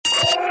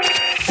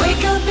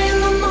Wake up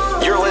in the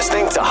morning. You're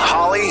listening to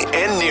Holly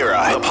and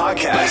Nira, the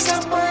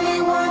podcast.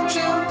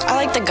 I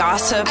like the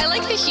gossip. I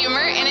like the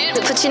humor in it.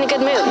 It puts you in a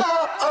good mood.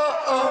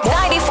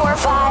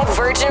 94.5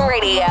 Virgin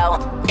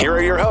Radio. Here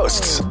are your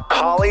hosts,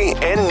 Holly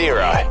and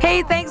Nira.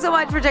 Hey, thanks so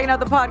much for checking out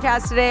the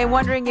podcast today. I'm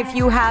wondering if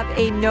you have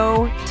a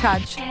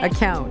no-touch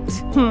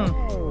account.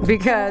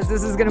 Because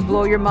this is going to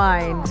blow your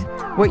mind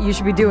what you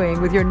should be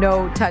doing with your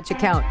no-touch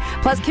account.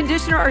 Plus,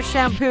 conditioner or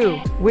shampoo,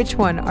 which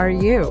one are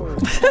you?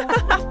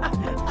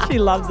 She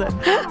loves it.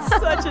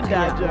 Such a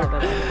dad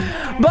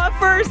joke. But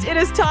first, it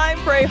is time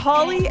for a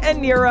Holly and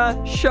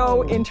Nira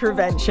show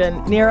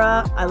intervention.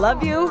 Nira, I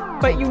love you,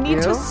 but you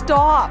need to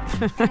stop.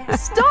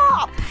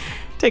 Stop.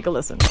 Take a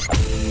listen.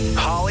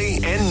 Holly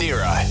and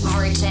Nira.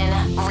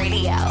 Virgin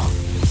Radio.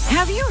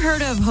 Have you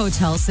heard of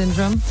hotel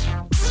syndrome?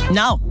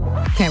 No.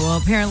 Okay, well,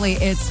 apparently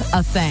it's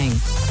a thing.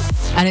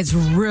 And it's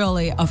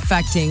really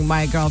affecting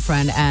my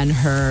girlfriend and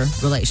her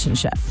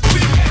relationship.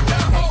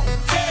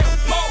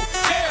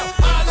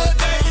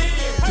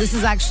 This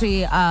is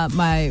actually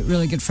my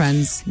really good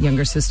friend's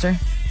younger sister.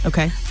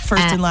 Okay.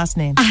 First and last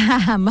name.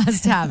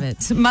 Must have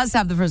it. Must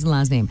have the first and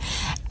last name.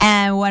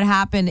 And what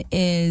happened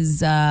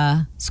is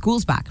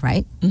school's back,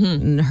 right? Mm-hmm.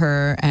 And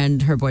her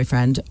and her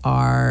boyfriend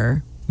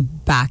are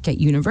back at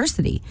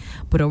university.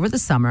 But over the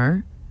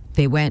summer,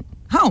 they went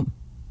home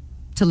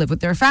to live with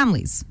their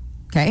families.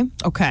 Okay?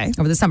 Okay.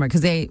 Over the summer.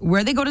 Because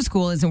where they go to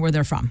school isn't where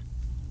they're from.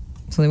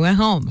 So they went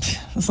home.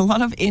 There's a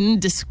lot of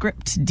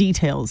indescript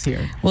details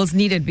here. Well, it's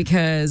needed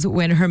because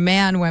when her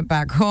man went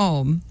back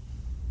home,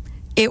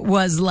 it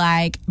was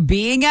like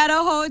being at a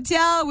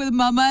hotel with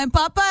mama and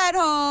papa at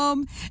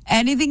home.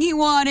 Anything he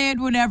wanted,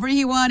 whenever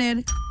he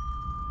wanted.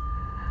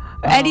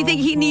 Anything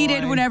he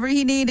needed, whenever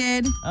he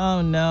needed.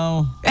 Oh,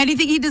 no.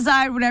 Anything he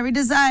desired, whenever he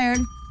desired.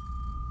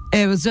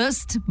 It was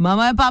just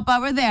mama and papa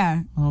were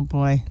there. Oh,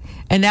 boy.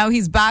 And now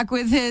he's back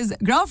with his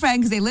girlfriend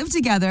because they live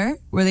together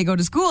where they go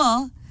to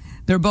school.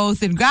 They're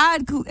both in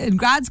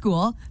grad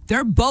school.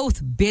 They're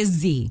both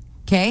busy,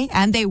 okay?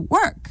 And they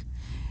work.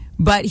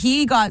 But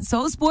he got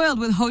so spoiled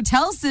with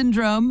hotel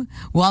syndrome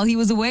while he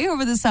was away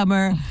over the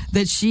summer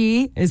that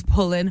she is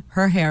pulling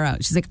her hair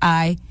out. She's like,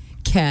 I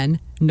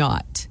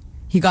cannot.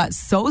 He got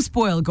so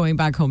spoiled going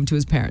back home to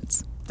his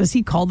parents. Does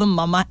he call them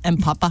mama and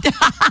papa?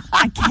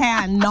 I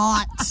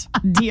cannot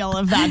deal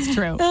if that's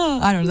true.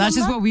 I don't know. That's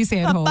just what we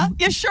say at home.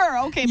 Yeah, sure.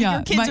 Okay, but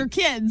your kids are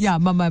kids. Yeah,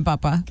 mama and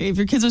papa. Okay, if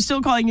your kids are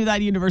still calling you that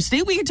at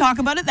university, we can talk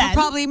about it then.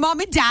 Probably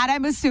mom and dad,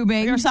 I'm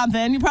assuming. Or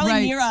something. You're probably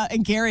Right. Nira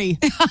and Gary.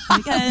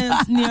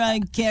 Yes, Nira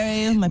and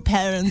Gary, my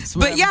parents.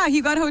 But yeah,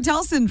 he got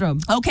hotel syndrome.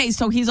 Okay,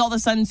 so he's all of a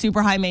sudden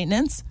super high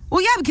maintenance?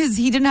 Well, yeah, because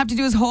he didn't have to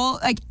do his whole,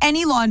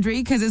 any laundry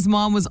because his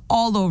mom was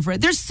all over it.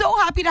 They're so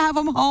happy to have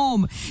him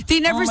home. They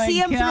never see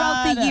him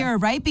throughout the year,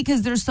 right?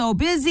 Because they're so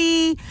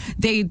busy.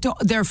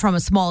 They're from a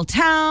small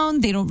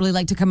town. They don't really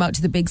like to come out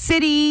to the big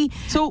city.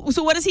 So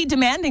what is he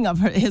demanding of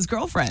his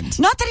girlfriend?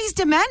 Not that he's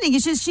demanding.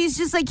 It's just, she's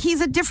just like, he's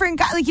a different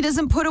guy. Like, he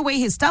doesn't put away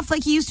his stuff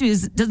like he used to.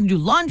 He doesn't do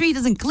laundry. He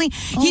doesn't clean.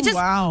 He just,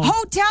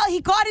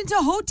 he got into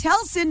hotel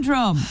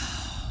syndrome.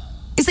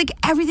 It's like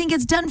everything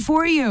gets done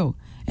for you.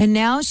 And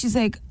now she's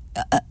like,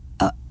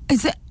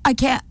 I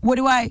can't. What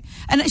do I?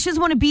 And she doesn't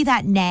want to be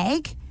that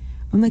nag.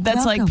 I'm like,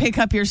 that's welcome. like pick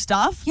up your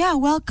stuff? Yeah,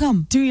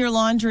 welcome. Do your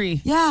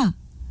laundry. Yeah.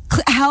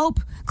 Help.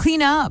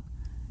 Clean up.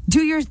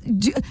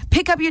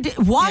 Pick up your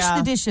wash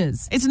the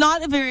dishes. It's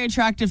not a very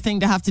attractive thing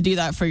to have to do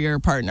that for your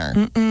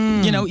partner.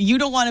 You know, you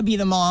don't want to be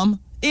the mom.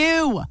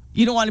 Ew.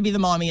 You don't want to be the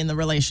mommy in the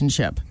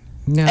relationship.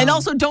 No. And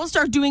also, don't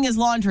start doing his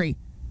laundry.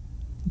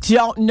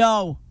 Don't.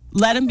 No.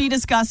 Let him be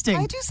disgusting.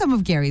 I do some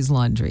of Gary's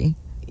laundry.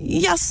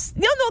 Yes.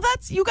 No,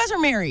 that's, you guys are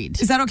married.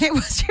 Is that okay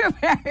once you're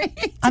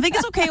married? I think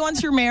it's okay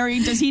once you're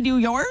married. Does he do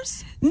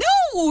yours?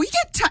 No,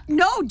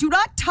 no, do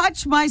not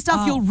touch my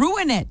stuff. You'll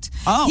ruin it.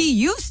 Oh. He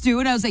used to,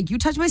 and I was like, you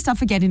touch my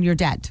stuff again and you're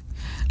dead.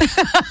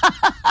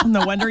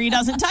 No wonder he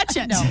doesn't touch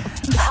it. No.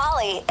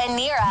 Holly and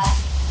Nira.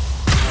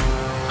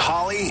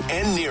 Holly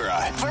and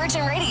Nira.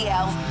 Virgin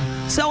Radio.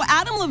 So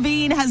Adam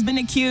Levine has been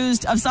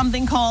accused of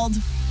something called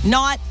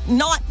not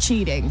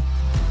cheating.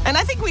 And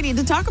I think we need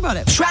to talk about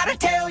it. Try to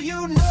tell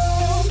you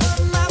no,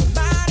 but my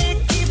body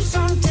keeps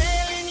on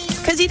telling you.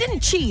 Because he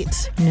didn't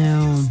cheat.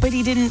 No. But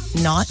he didn't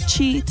not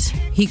cheat.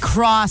 He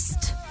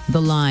crossed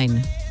the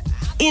line.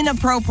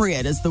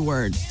 Inappropriate is the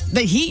word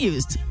that he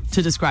used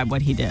to describe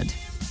what he did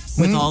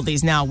with all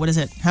these now. What is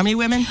it? How many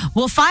women?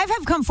 Well, 5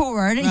 have come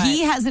forward. Right.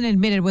 He hasn't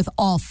admitted with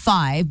all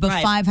 5,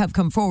 but 5 have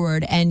come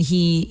forward, and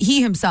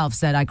he himself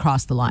said, I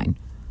crossed the line.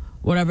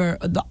 Whatever.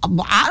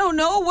 I don't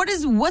know.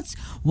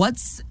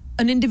 What's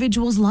an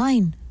individual's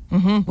line?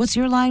 Mm-hmm. What's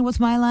your line? What's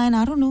my line?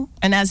 I don't know.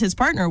 And as his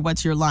partner,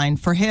 what's your line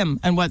for him?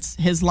 And what's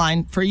his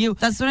line for you?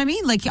 That's what I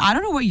mean. Like, I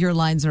don't know what your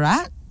lines are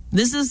at.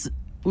 This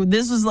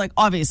is like,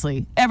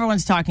 obviously,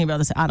 everyone's talking about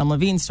this Adam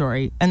Levine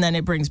story. And then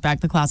it brings back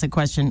the classic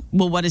question,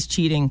 well, what is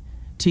cheating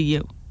to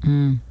you?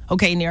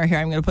 Okay, Nira, here,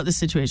 I'm going to put this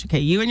situation. Okay,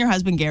 you and your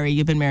husband, Gary,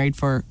 you've been married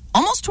for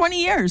almost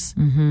 20 years.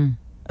 Mm-hmm.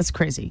 That's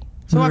crazy.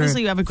 So We were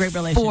obviously you have a great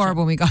relationship. 4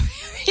 when we got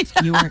married.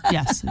 You were,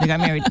 yes, they got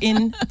married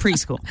in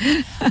preschool.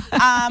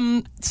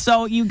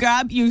 So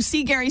you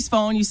see Gary's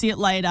phone, you see it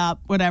light up,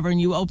 whatever, and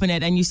you open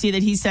it and you see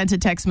that he sent a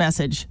text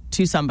message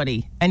to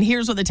somebody. And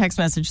here's what the text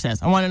message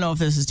says. I want to know if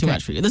this is too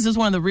much for you. This is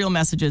one of the real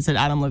messages that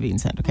Adam Levine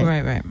sent, okay?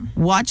 Right.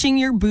 Watching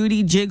your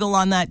booty jiggle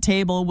on that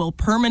table will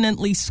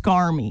permanently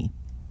scar me.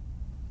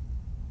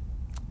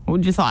 What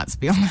would your thoughts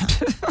be on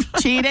that?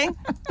 Cheating?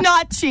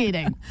 Not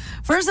cheating.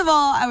 First of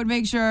all, I would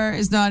make sure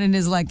it's not in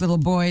his like little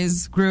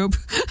boys group,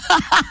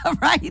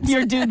 right?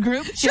 Your dude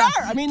group? Sure.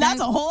 I mean, that's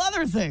a whole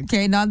other thing.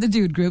 Okay, not the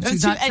dude group.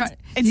 It's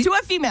to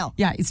a female.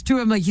 Yeah, it's to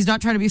him. Like he's not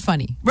trying to be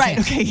funny. Right.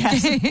 Okay.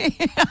 Yes.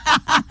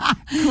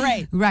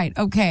 Great. Right.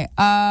 Okay.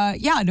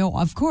 Yeah. No.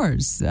 Of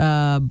course.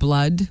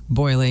 Blood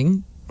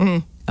boiling.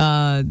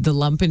 The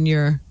lump in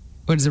your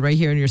what is it right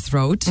here in your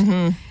throat,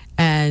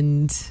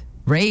 and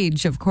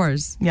rage. Of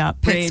course. Yeah.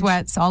 Pit rage,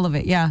 sweats. All of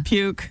it. Yeah.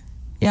 puke.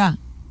 Yeah.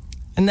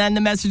 And then the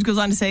message goes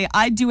on to say,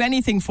 I'd do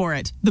anything for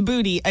it. The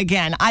booty,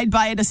 again. I'd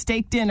buy it a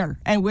steak dinner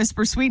and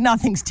whisper sweet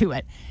nothings to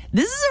it.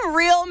 This is a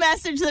real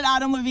message that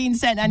Adam Levine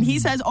sent. And he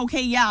says,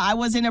 okay, yeah, I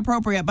was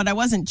inappropriate, but I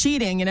wasn't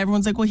cheating. And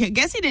everyone's like, well, I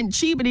guess he didn't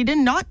cheat, but he did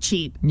not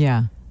cheat.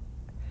 Yeah.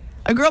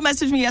 A girl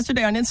messaged me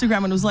yesterday on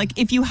Instagram and was like,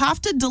 if you have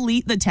to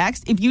delete the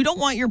text, if you don't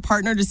want your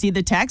partner to see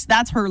the text,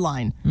 that's her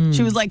line.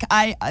 She was like,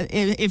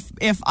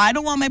 if I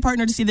don't want my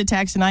partner to see the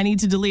text and I need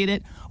to delete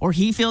it, or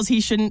he feels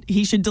he should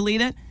delete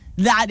it,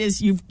 that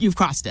is, you've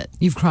crossed it.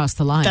 You've crossed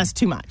the line. That's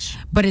too much.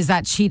 But is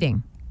that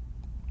cheating?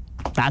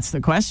 That's the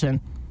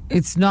question.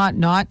 It's not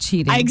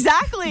cheating.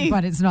 Exactly.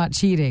 But it's not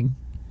cheating.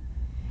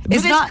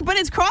 But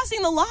it's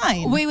crossing the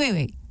line.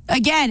 Wait.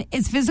 Again,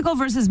 it's physical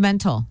versus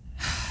mental,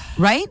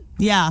 right?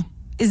 Yeah.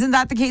 Isn't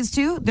that the case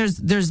too?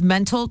 There's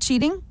mental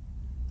cheating.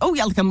 Oh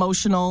yeah, like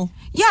emotional.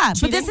 Yeah,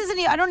 cheating? but this isn't.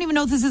 I don't even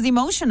know if this is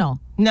emotional.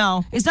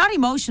 No, It's not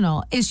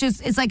emotional.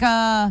 It's like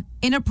a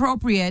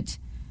inappropriate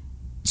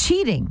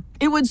cheating.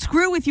 it would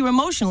screw with you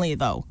emotionally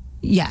though.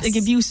 Yes. Like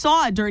if you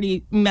saw a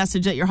dirty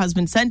message that your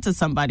husband sent to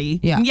somebody.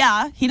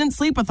 Yeah. he didn't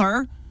sleep with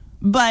her,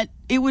 but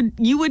you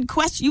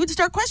would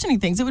start questioning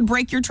things. It would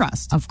break your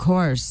trust. Of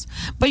course.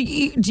 But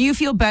do you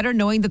feel better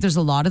knowing that there's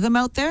a lot of them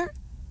out there?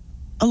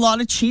 A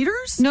lot of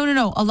cheaters?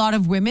 No. A lot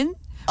of women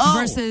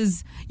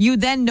versus you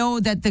then know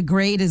that the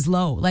grade is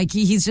low. Like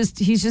he's just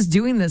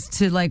doing this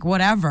to like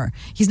whatever.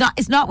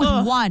 It's not with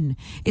one.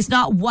 It's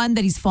not one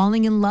that he's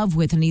falling in love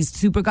with and he's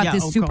super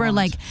God.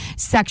 like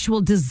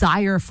sexual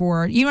desire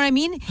for. You know what I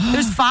mean?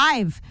 There's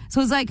 5. So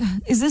it's like,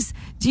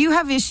 do you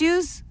have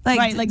issues? Like,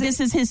 Right, like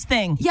this is his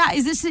thing. Yeah,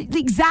 is this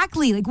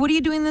exactly like what are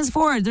you doing this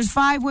for? There's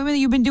 5 women that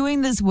you've been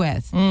doing this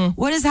with.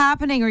 What is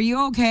happening? Are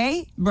you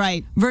okay?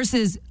 Right.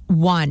 Versus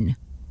one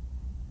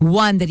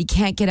that he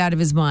can't get out of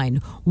his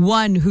mind.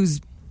 One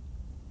who's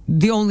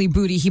the only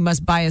booty he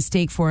must buy a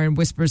steak for and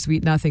whisper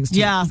sweet nothings to.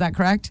 Yeah. Is that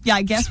correct? Yeah,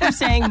 I guess we're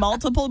saying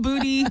multiple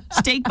booty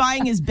steak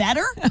buying is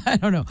better. I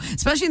don't know.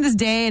 Especially in this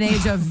day and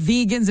age of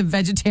vegans and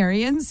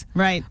vegetarians.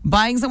 Right.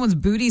 Buying someone's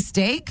booty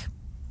steak?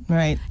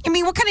 Right. I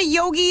mean, what kind of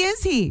yogi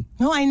is he?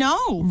 No, I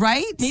know.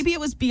 Right? Maybe it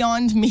was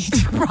beyond me.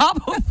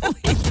 Probably.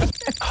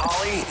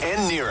 Holly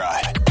and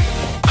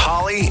Nira.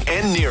 Holly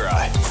and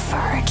Nira.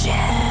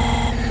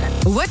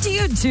 What do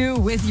you do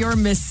with your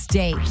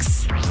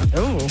mistakes?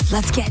 Oh.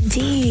 Let's get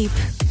deep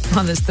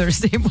on this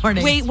Thursday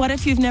morning. Wait, what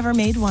if you've never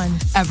made one?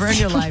 Ever in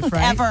your life,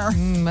 right? Ever.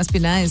 Must be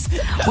nice.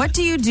 What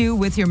do you do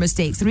with your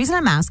mistakes? The reason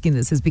I'm asking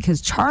this is because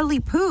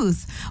Charlie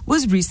Puth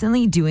was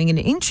recently doing an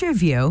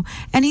interview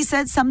and he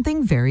said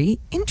something very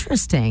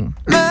interesting.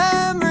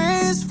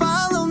 Memories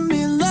follow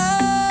me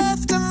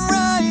left and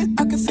right.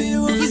 I can feel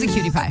you over He's a here,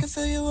 cutie pie. I can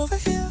feel you over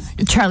here.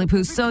 Charlie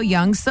Puth, so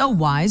young, so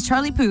wise.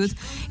 Charlie Puth,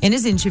 in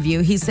his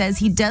interview, he says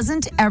he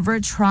doesn't ever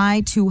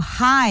try to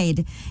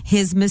hide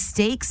his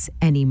mistakes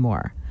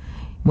anymore.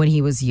 When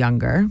he was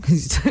younger,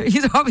 he's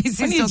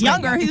obviously When he's still quite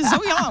younger, he's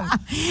so young.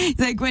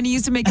 Like when he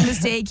used to make a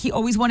mistake, he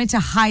always wanted to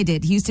hide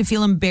it. He used to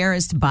feel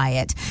embarrassed by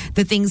it.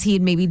 The things he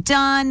had maybe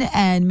done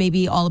and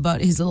maybe all about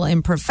his little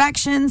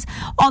imperfections,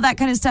 all that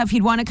kind of stuff.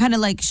 He'd want to kind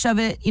of like shove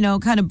it,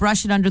 kind of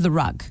brush it under the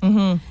rug.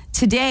 Mm-hmm.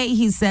 Today,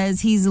 he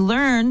says he's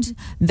learned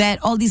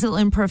that all these little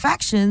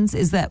imperfections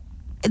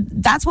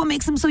that's what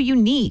makes them so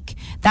unique.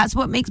 That's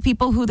what makes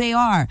people who they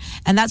are.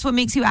 And that's what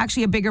makes you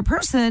actually a bigger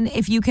person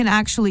if you can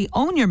actually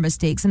own your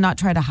mistakes and not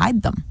try to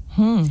hide them.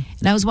 And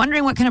I was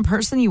wondering what kind of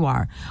person you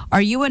are.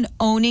 Are you an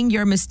owning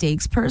your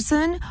mistakes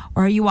person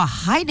or are you a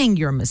hiding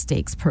your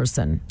mistakes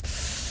person?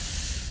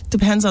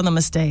 Depends on the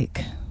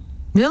mistake.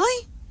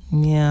 Really?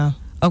 Yeah.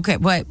 Okay,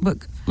 what?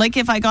 Like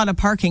if I got a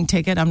parking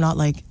ticket, I'm not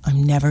like,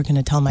 I'm never going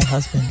to tell my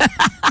husband.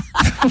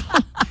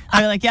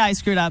 I'd be like, yeah, I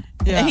screwed up.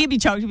 Yeah. And he'd be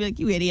choked. He'd be like,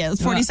 you idiot.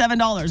 It's $47.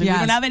 And we Yes.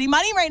 don't have any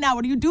money right now.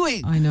 What are you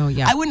doing? I know,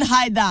 yeah. I wouldn't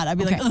hide that. I'd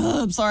be Okay. like,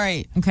 ugh, I'm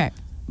sorry. Okay.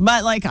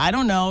 But like, I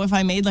don't know. If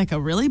I made like a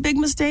really big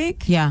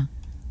mistake, Yeah.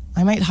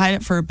 I might hide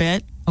it for a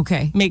bit.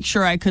 Okay. Make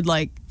sure I could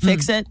like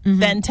fix it.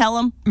 Then tell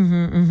him.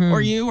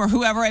 Or you or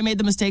whoever I made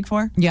the mistake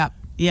for. Yeah.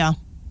 Yeah.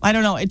 I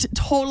don't know. It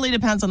totally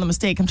depends on the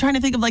mistake. I'm trying to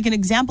think of like an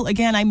example.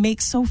 Again, I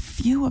make so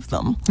few of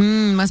them.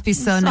 Must be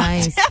so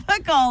nice.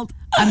 Difficult.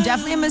 I'm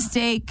definitely a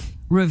mistake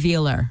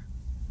revealer.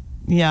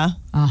 Yeah.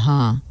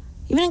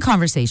 Even in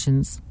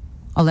conversations,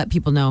 I'll let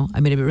people know I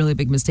made a really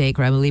big mistake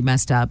or I really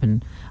messed up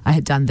and I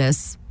had done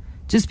this.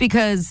 Just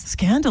because,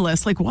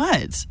 Scandalous. Like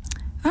what?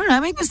 I don't know, I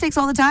make mistakes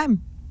all the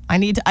time. I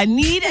need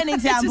an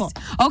example.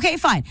 Okay,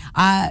 fine.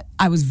 I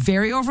was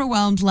very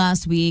overwhelmed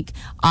last week.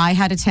 I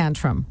had a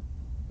tantrum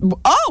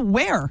Oh,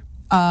 where?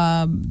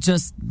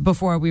 just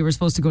before we were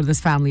supposed to go to this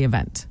family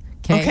event.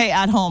 Okay,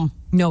 at home.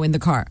 No, in the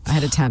car. I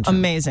had a tantrum.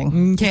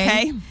 Amazing.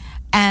 Okay.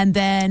 And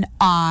then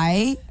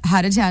I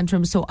had a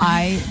tantrum, so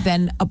I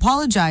then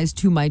apologized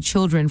to my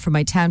children for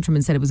my tantrum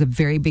and said it was a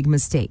very big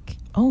mistake.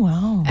 Oh,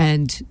 wow.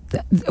 And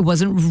it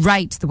wasn't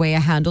right the way I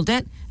handled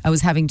it. I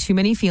was having too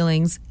many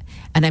feelings,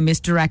 and I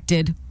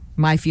misdirected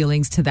my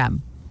feelings to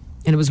them.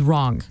 And it was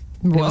wrong.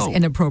 It was Whoa.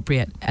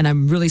 inappropriate. And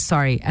I'm really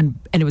sorry. And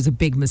it was a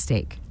big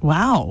mistake.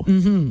 Wow.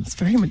 Mm-hmm. It's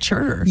very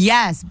mature.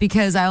 Yes,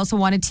 because I also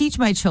want to teach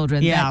my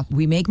children Yeah. that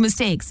we make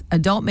mistakes.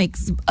 Adults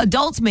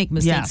make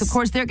mistakes. Yes. Of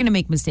course, they're going to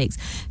make mistakes.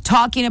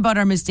 Talking about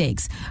our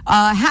mistakes,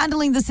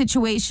 handling the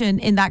situation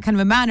in that kind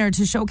of a manner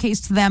to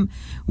showcase to them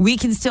we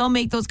can still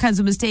make those kinds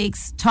of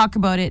mistakes, talk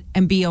about it,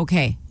 and be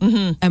okay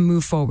and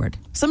move forward.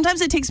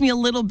 Sometimes it takes me a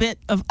little bit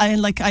of, I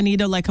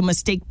need a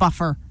mistake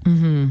buffer.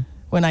 Mm-hmm.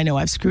 When I know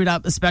I've screwed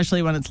up,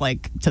 especially when it's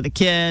like to the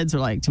kids or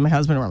like to my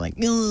husband, where I'm like,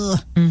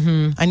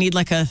 ugh. I need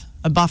like a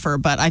buffer.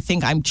 But I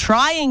think I'm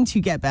trying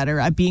to get better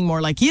at being more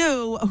like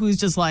you, who's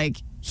just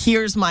like,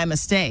 here's my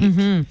mistake.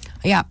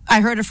 Yeah, I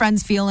hurt a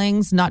friend's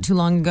feelings not too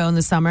long ago in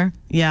the summer.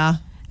 Yeah.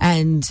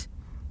 And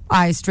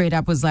I straight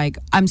up was like,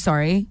 I'm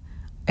sorry.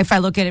 If I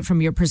look at it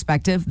from your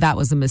perspective, that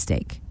was a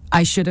mistake.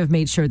 I should have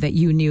made sure that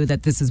you knew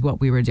that this is what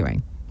we were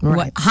doing.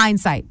 Right.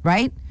 Hindsight,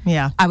 right?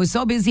 Yeah. I was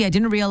so busy, I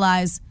didn't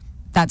realize.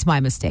 That's my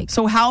mistake.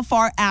 So how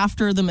far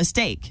after the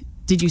mistake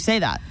did you say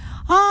that?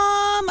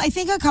 I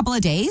think a couple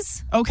of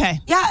days. Okay.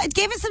 Yeah, it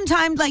gave us some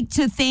time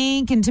to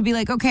think and to be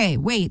like, okay,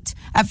 wait.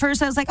 At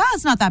first I was like, oh,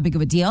 it's not that big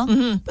of a deal.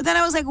 But then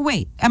I was like,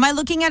 wait, am I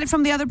looking at it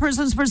from the other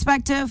person's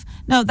perspective?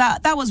 No,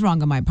 that was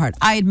wrong on my part.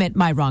 I admit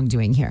my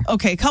wrongdoing here.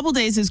 Okay, a couple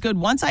days is good.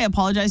 Once I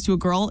apologized to a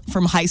girl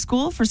from high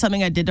school for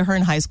something I did to her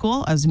in high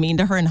school. I was mean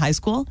to her in high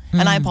school,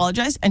 and I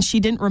apologized, and she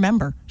didn't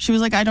remember. She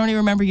was like, I don't even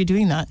remember you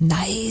doing that.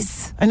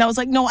 Nice. And I was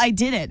like, no, I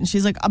did it. And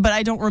she's like, but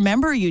I don't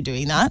remember you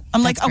doing that.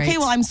 I'm That's like, okay, great.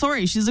 well, I'm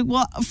sorry. She's like,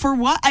 well, for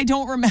what? I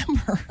don't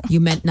remember. You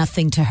meant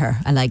nothing to her.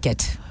 I like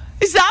it.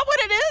 Is that what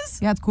it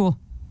is? Yeah, it's cool.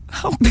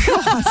 Oh,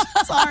 God.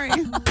 Sorry.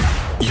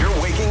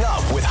 You're waking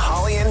up with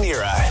Holly and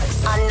Nira.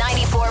 On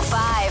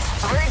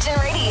 94.5 Virgin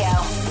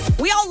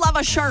Radio. We all love a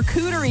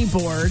charcuterie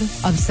board.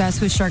 Obsessed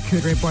with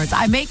charcuterie boards.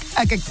 I make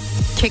like a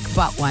kick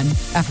butt one,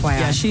 FYI.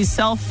 Yeah, she's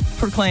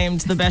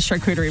self-proclaimed the best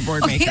charcuterie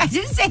board Okay, maker. I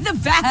didn't say the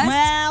best.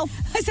 Well,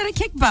 I said a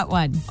kick butt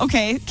one.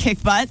 okay,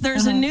 kick butt.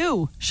 There's a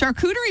new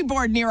charcuterie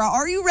board, Nira.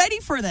 Are you ready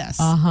for this?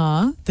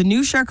 Uh-huh. The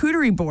new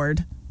charcuterie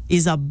board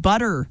is a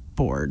butter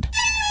board.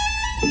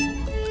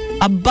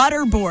 A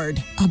butter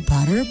board. A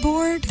butter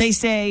board? They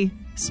say,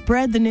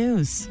 spread the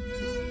news.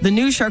 The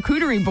new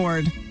charcuterie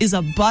board is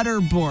a butter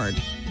board.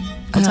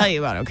 I'll tell you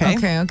about it,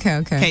 okay? Okay.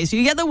 Okay, so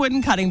you get the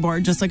wooden cutting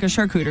board, just like a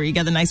charcuterie. You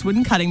get the nice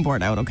wooden cutting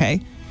board out, okay?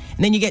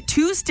 And then you get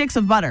 2 sticks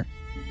of butter,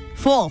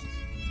 full.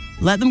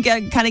 Let them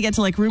get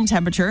to like room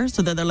temperature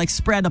so that they're like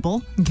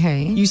spreadable.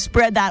 Okay. You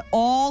spread that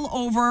all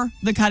over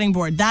the cutting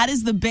board. That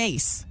is the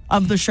base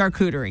of the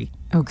charcuterie.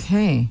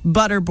 Okay.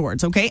 Butter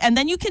boards, okay? And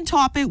then you can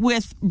top it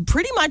with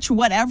pretty much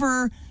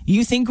whatever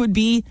you think would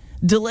be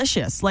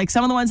delicious. Like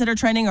some of the ones that are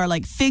trending are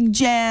like fig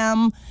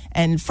jam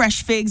and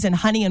fresh figs and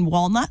honey and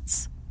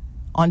walnuts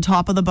on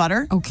top of the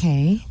butter.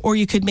 Okay. Or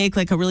you could make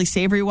like a really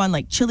savory one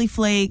like chili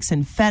flakes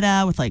and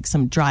feta with like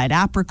some dried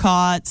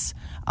apricots.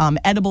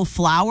 Edible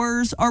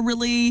flowers are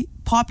really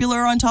popular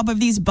on top of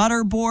these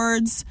butter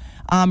boards.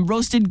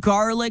 Roasted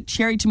garlic,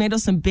 cherry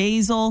tomatoes, some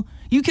basil.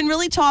 You can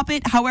really top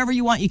it however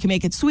you want. You can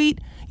make it sweet.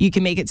 You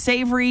can make it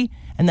savory.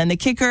 And then the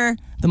kicker,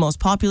 the most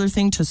popular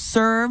thing to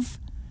serve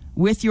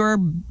with your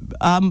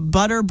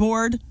butter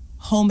board,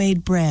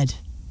 homemade bread.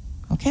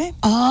 Okay?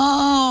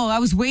 Oh, I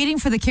was waiting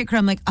for the kicker.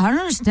 I'm like, I don't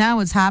understand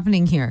what's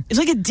happening here. It's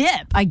like a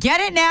dip. I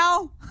get it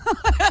now.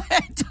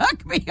 It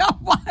took me a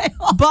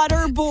while.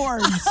 Butter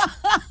boards.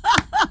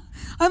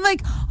 I'm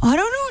like, I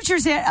don't know what you're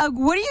saying.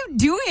 What are you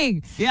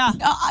doing? Yeah.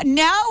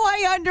 Now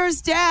I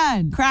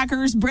understand.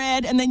 Crackers,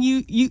 bread, and then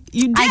you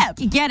dip. I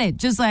get it.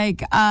 Just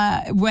like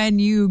when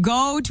you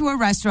go to a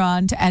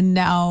restaurant and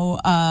now,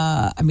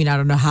 I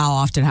don't know how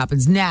often it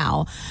happens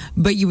now,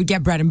 but you would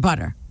get bread and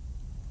butter.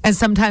 And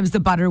sometimes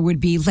the butter would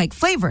be like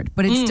flavored,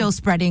 but it's still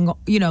spreading,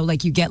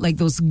 like you get like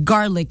those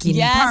garlicky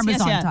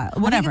Parmesan style,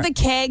 whatever. I think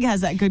the keg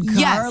has that good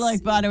Yes.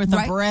 garlic butter with the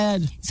Right.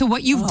 bread. So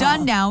what you've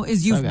done now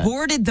is you've good.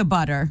 boarded the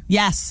butter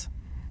Yes.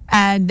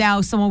 And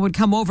now someone would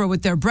come over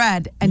with their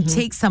bread and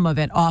take some of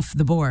it off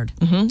the board.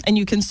 And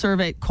you can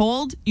serve it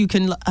cold. You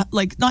can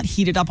not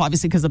heat it up,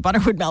 obviously, because the butter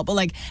would melt, but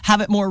like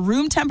have it more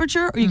room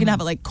temperature, or you can have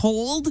it like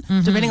cold,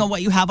 depending on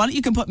what you have on it.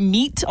 You can put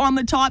meat on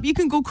the top. You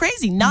can go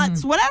crazy,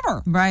 nuts,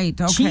 whatever. Right.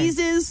 Okay.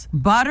 Cheeses,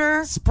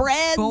 Butter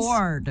spreads,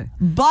 board.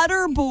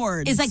 butter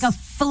boards. It's like a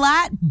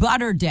flat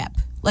butter dip,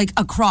 like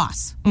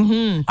across.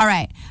 All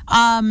right.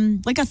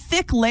 like a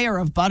thick layer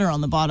of butter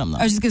on the bottom, though.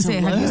 I was just going to say,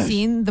 have you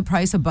seen the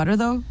price of butter,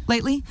 though,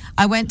 lately?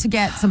 I went to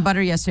get some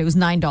butter yesterday. It was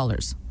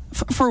 $9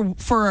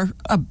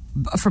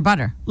 for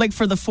butter. Like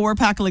for the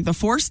 4-pack, like the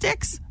 4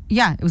 sticks?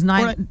 Yeah, it was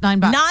 $9.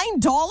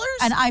 $9?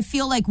 And I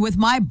feel like with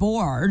my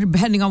board,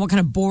 depending on what kind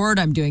of board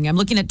I'm doing, I'm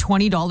looking at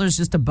 $20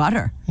 just to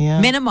butter.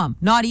 Yeah. Minimum.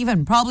 Not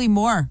even. Probably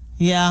more.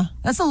 Yeah.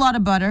 That's a lot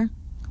of butter.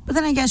 But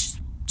then I guess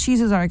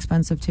cheeses are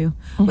expensive, too.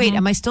 Wait,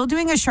 am I still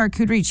doing a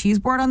charcuterie cheese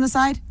board on the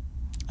side?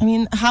 I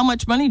mean, how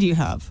much money do you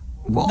have?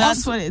 Well, That's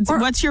also- what it's. or-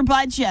 What's your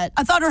budget?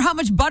 I thought, or how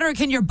much butter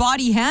can your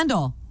body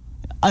handle?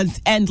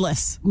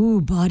 Endless.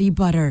 Ooh, body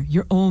butter.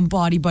 Your own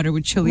body butter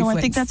with chili No, flakes.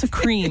 I think that's a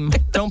cream.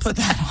 Don't put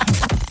that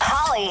on.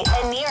 Holly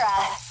and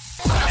Nira.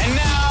 And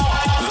now,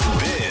 The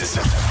Biz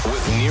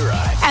with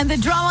Nira. And the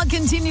drama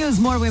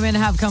continues. More women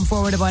have come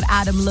forward about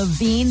Adam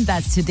Levine.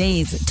 That's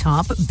today's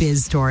top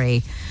biz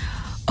story.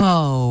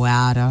 Oh,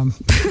 Adam.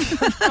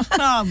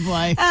 Oh,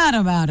 boy.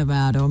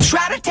 Adam.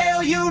 Try to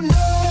tell you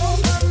no,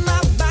 but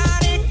my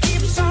body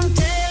keeps on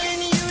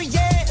telling you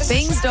yes.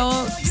 Things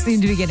don't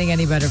seem to be getting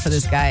any better for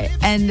this guy.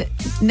 And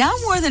now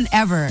more than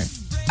ever,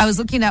 I was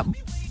looking up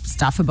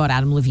stuff about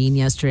Adam Levine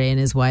yesterday and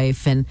his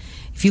wife. And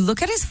if you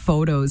look at his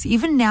photos,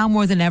 even now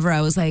more than ever,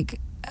 I was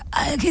like,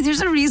 okay,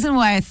 there's a reason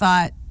why I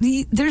thought do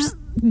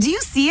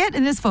you see it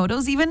in his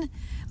photos even? A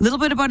little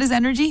bit about his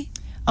energy?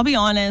 I'll be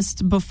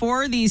honest.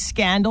 Before these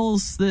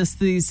scandals,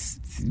 these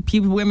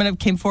women have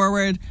came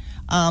forward,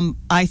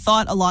 I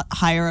thought a lot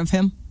higher of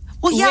him.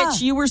 Well, yeah.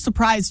 Which you were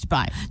surprised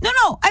by. No.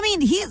 I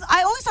mean,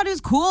 I always thought he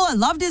was cool. I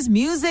loved his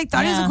music.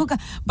 Thought he was a cool guy.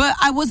 But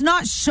I was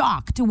not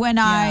shocked when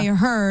I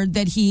heard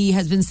that he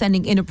has been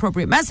sending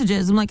inappropriate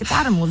messages. I'm like, it's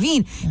Adam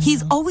Levine.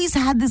 He's always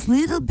had this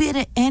little bit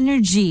of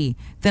energy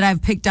that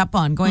I've picked up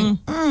on going,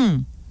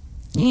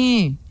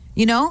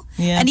 you know?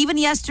 Yeah. And even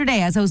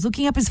yesterday, as I was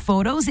looking up his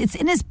photos, it's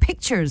in his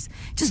pictures.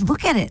 Just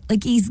look at it.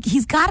 Like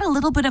he's got a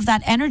little bit of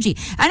that energy.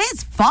 And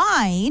it's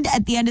fine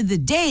at the end of the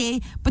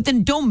day, but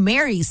then don't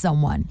marry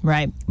someone.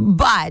 Right.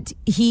 But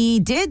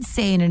he did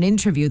say in an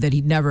interview that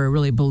he'd never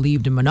really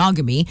believed in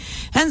monogamy.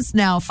 Hence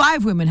now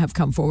 5 women have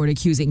come forward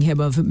accusing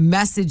him of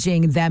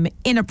messaging them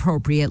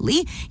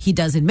inappropriately. He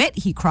does admit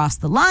he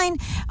crossed the line.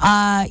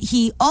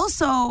 He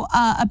also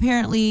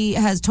apparently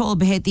has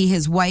told Beheti,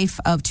 his wife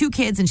of 2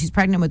 kids, and she's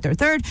pregnant with their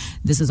 3rd.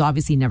 This is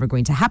obviously never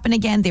going to happen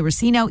again. They were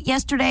seen out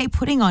yesterday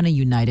putting on a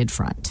united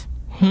front.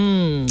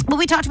 But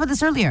we talked about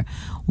this earlier.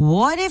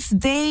 What if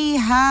they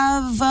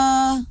have,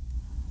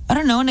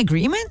 an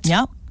agreement?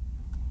 Yep.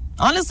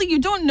 Honestly, you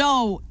don't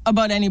know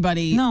about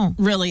anybody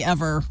really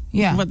ever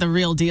what the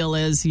real deal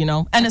is, you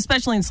know, and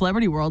especially in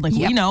celebrity world. Like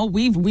we know,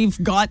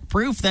 we've got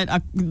proof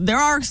that there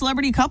are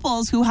celebrity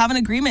couples who have an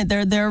agreement.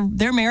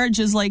 Their marriage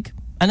is like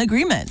an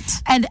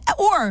agreement,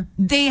 or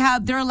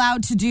they're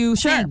allowed to do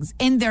things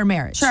in their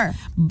marriage. Sure.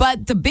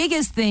 But the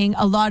biggest thing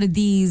a lot of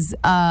these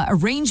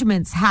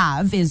arrangements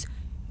have is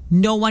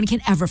no one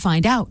can ever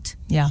find out.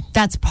 Yeah.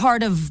 That's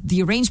part of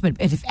the arrangement.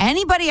 If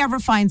anybody ever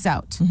finds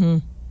out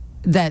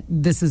that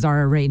this is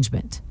our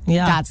arrangement,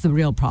 that's the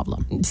real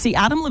problem. See,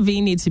 Adam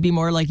Levine needs to be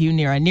more like you,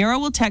 Nira. Nira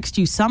will text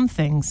you some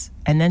things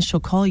and then she'll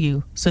call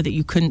you so that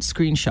you couldn't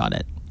screenshot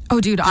it. Oh,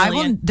 dude,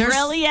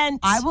 Brilliant.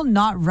 I will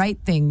not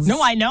write things.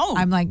 No, I know.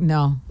 I'm like,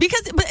 no.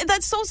 But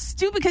that's so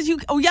stupid because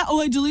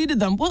I deleted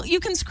them. Well, you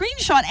can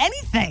screenshot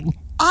anything.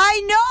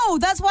 I know.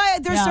 That's why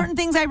there's certain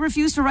things I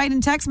refuse to write in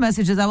text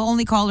messages. I will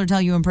only call or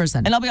tell you in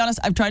person. And I'll be honest,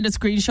 I've tried to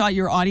screenshot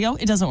your audio.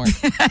 It doesn't work.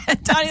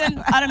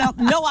 I don't know.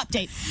 No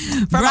update.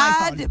 From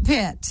my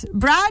phone.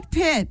 Brad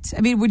Pitt.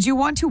 I mean, would you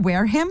want to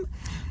wear him?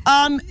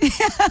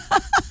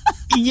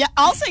 Yeah,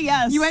 I'll say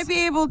yes. You might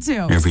be able to.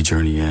 Every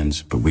journey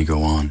ends, but we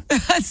go on.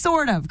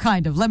 Sort of,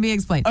 kind of. Let me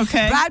explain.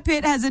 Okay. Brad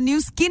Pitt has a new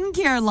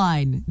skincare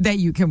line that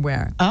you can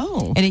wear.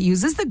 Oh. And it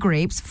uses the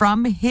grapes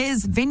from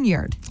his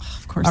vineyard.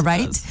 Of course. All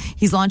right.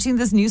 He's launching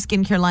this new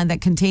skincare line that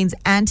contains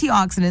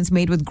antioxidants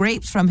made with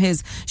grapes from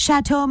his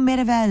Chateau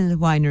Miraval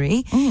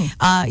winery.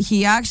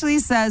 He actually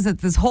says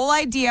that this whole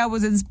idea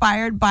was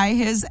inspired by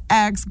his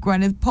ex,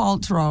 Gwyneth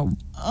Paltrow.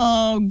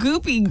 Oh,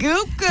 goopy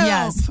goop.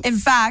 Yes. In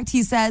fact,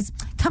 he says,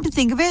 come to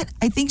think of it,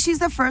 I think she's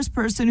the first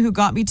person who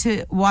got me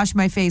to wash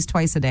my face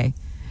twice a day.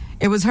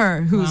 It was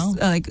her who's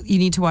like, you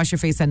need to wash your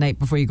face at night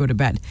before you go to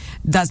bed.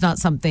 That's not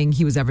something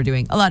he was ever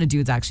doing. A lot of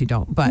dudes actually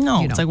don't. But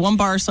no, you know. it's like 1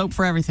 bar of soap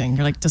for everything.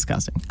 You're like,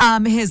 disgusting.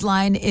 His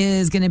line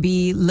is going to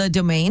be Le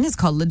Domaine. It's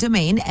called Le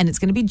Domaine, and it's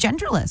going to be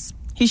genderless.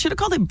 He should have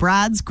called it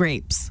Brad's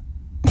Grapes.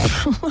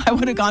 I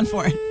would have gone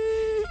for it.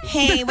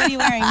 Hey, what are you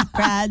wearing?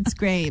 Brad's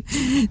Grapes.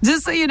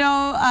 Just so you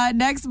know,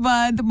 next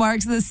month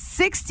marks the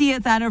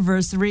 60th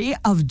anniversary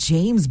of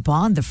James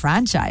Bond, the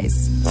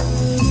franchise.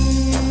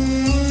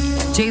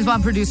 James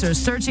Bond producers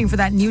searching for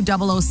that new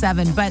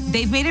 007, but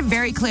they've made it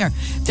very clear.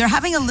 They're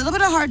having a little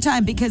bit of a hard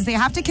time because they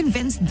have to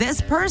convince this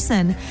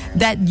person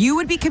that you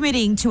would be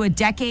committing to a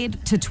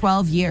decade to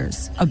 12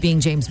 years of being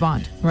James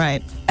Bond.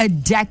 Right. A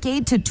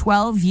decade to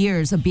 12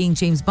 years of being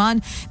James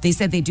Bond. They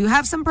said they do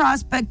have some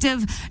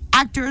prospective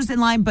actors in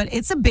line, but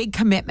it's a big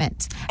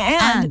commitment.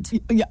 And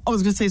yeah, I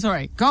was going to say,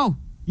 sorry. Go.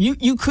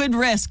 You could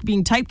risk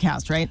being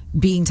typecast, right?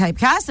 Being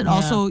typecast and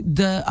also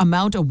the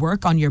amount of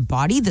work on your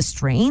body, the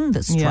strain,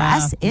 the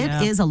stress. It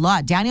is a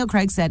lot. Daniel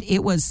Craig said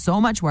it was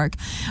so much work.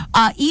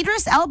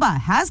 Idris Elba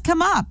has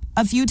come up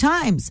a few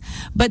times,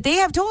 but they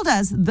have told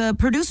us, the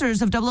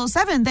producers of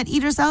 007, that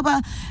Idris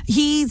Elba,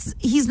 he's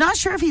not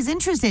sure if he's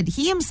interested.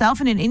 He himself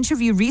in an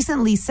interview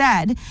recently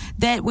said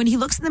that when he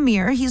looks in the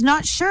mirror, he's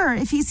not sure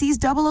if he sees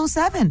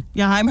 007.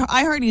 Yeah,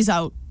 I heard he's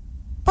out.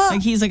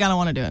 But he's like, I don't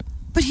want to do it.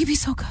 But he'd be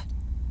so good.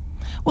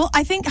 Well,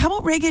 I think, how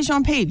about Regé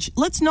Jean Page?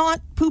 Let's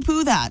not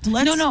poo-poo that.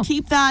 Let's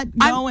keep that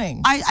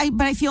going.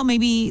 But I feel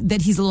maybe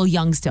that he's a little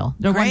young still.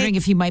 They're wondering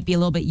if he might be a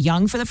little bit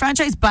young for the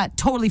franchise, but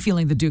totally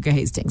feeling the Duke of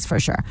Hastings for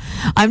sure.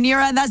 I'm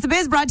Nira, and that's The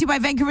Biz, brought to you by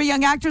Vancouver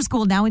Young Actors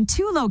School, now in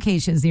 2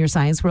 locations near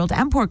Science World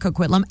and Port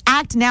Coquitlam.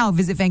 Act now.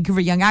 Visit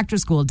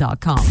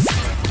VancouverYoungActorsSchool.com.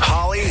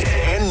 Holly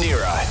and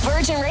Nira.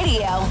 Virgin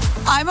Radio.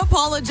 I'm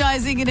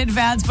apologizing in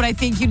advance, but I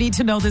think you need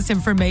to know this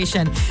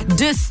information.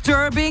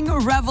 Disturbing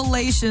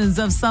revelations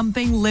of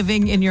something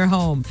living in your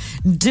home.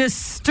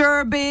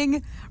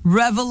 Disturbing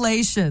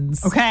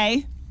revelations.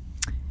 Okay.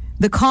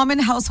 The common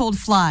household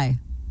fly.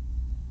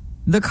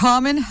 The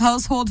common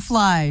household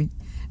fly.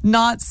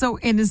 Not so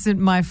innocent,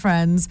 my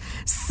friends.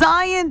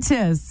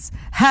 Scientists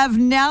have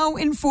now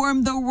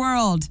informed the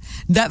world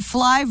that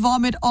fly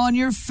vomit on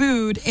your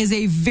food is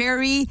a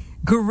very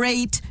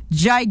great,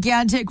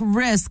 gigantic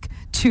risk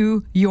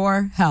to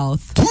your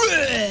health.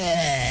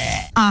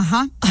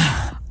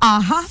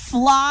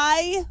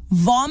 Fly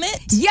vomit?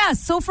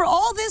 Yes. So for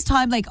all this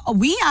time, like,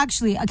 we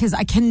actually, because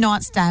I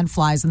cannot stand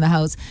flies in the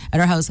house, at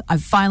our house, I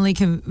finally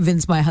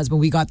convinced my husband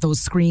we got those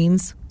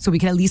screens so we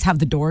can at least have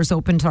the doors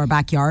open to our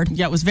backyard.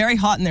 Yeah, it was very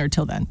hot in there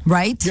till then.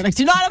 Right? You're like,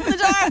 do not open the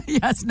door.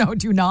 Yes, no,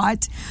 do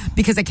not.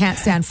 Because I can't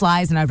stand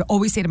flies. And I would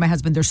always say to my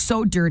husband, they're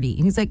so dirty.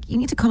 And he's like, you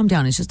need to calm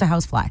down. It's just a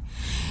housefly.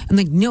 I'm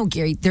like, no,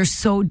 Gary, they're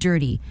so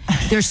dirty.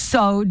 They're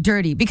so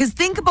dirty. Because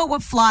think about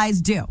what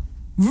flies do.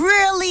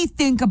 Really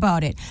think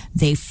about it.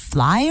 They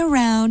fly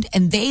around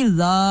and they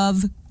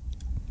love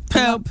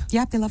poop.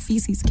 Yeah, they love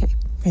feces. Okay.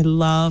 They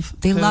love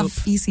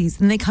feces.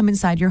 And they come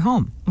inside your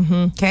home.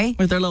 Okay?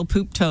 With their little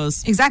poop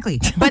toes.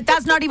 Exactly. But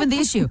that's not even the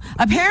issue.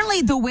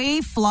 Apparently, the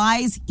way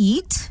flies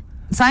eat,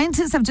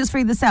 scientists have just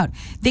figured this out.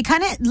 They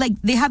kind of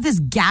they have this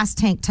gas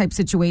tank type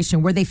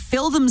situation where they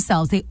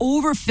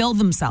overfill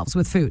themselves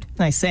with food.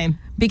 Nice, same.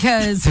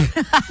 Because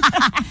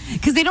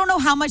they don't know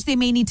how much they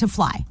may need to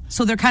fly.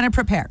 So they're kind of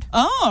prepared.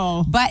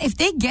 Oh. But if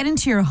they get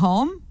into your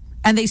home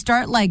and they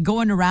start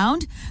going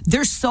around,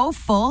 they're so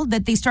full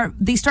that they start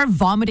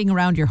vomiting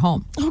around your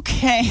home.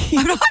 Okay.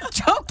 I'm not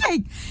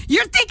joking.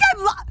 You think I'm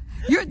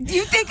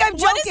joking?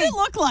 What does it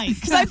look like?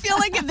 Because I feel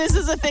like if this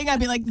is a thing,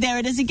 I'd be like, there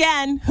it is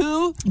again.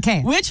 Who?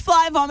 Okay. Which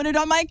fly vomited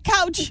on my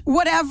couch?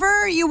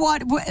 Whatever you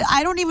want.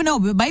 I don't even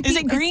know. It might Is be,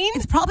 it green?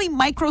 It's probably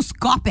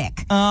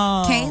microscopic.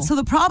 Oh. Okay. So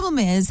the problem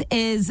is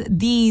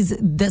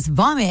this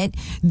vomit,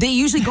 they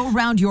usually go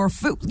around your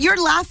food.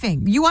 You're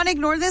laughing. You want to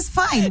ignore this?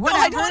 Fine. Whatever.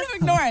 No, I don't want to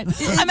ignore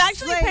it. I'm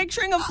actually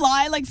picturing a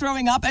fly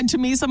throwing up, and to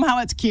me, somehow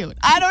it's cute.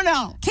 I don't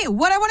know. Okay,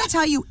 what I want to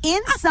tell you,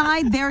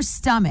 inside their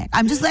stomach,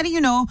 I'm just letting you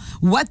know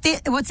what's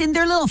in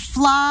their little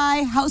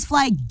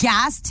housefly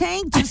gas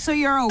tank, just so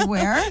you're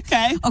aware.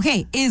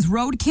 Okay, is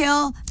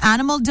roadkill,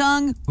 animal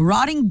dung,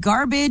 rotting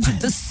garbage,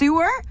 the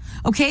sewer.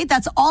 Okay,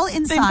 that's all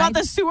inside. They've got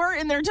the sewer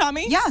in their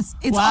tummy? Yes,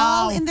 it's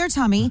all in their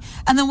tummy.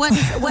 And then what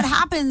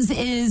happens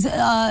is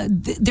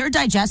their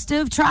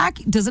digestive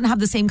tract doesn't have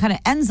the same kind of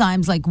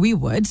enzymes like we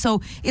would.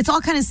 So it's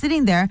all kind of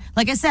sitting there.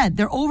 Like I said,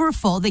 they're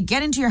overfull. They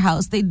get into your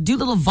house. They do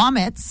little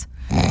vomits.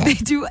 They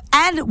do,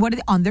 and what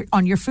are they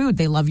on your food?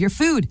 They love your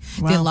food.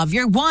 Wow. They love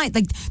your wine.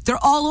 They're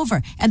all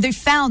over. And they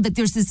found that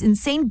there's this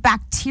insane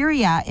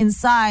bacteria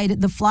inside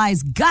the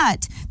fly's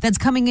gut that's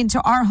coming into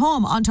our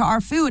home, onto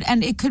our food,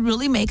 and it could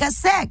really make us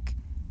sick.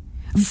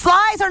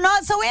 Flies are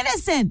not so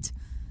innocent.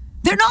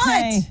 They're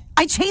not.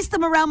 I chase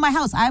them around my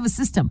house. I have a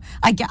system.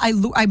 I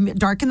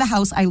darken the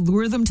house. I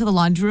lure them to the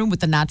laundry room with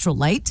the natural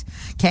light.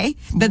 Okay.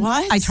 Then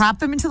what? I trap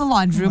them into the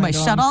laundry room. I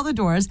shut all the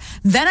doors.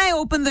 Then I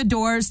open the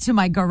doors to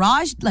my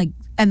garage,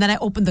 and then I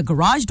open the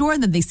garage door,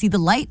 and then they see the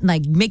light, and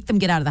I make them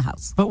get out of the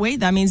house. But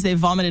wait, that means they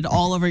vomited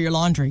all over your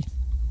laundry.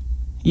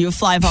 You have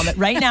fly vomit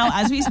right now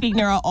as we speak,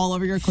 Nira, all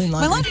over your clean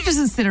laundry. My laundry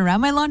doesn't sit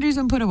around. My laundry's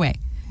been put away.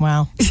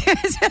 Wow.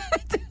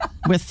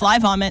 With fly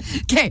vomit.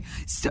 Okay.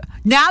 So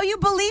now you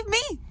believe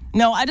me?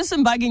 No, I just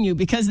am bugging you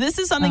because this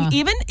is something,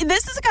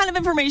 this is the kind of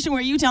information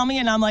where you tell me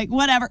and I'm like,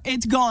 whatever,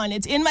 it's gone.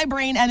 It's in my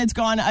brain and it's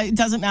gone. It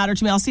doesn't matter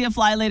to me. I'll see a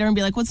fly later and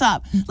be like, what's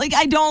up? Like,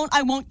 I won't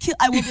be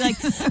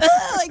like,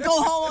 like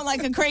go home on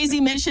like a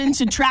crazy mission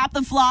to trap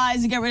the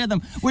flies and get rid of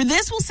them. Where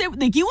this will sit,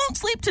 like, you won't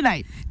sleep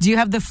tonight. Do you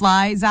have the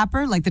fly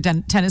zapper, like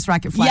the tennis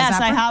racket fly zapper? Yes,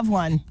 I have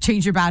one.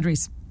 Change your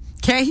batteries.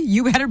 Okay,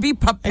 you better be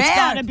prepared. It's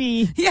got to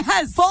be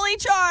fully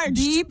charged.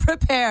 Be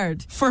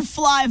prepared for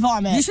fly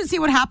vomit. You should see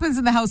what happens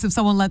in the house if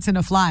someone lets in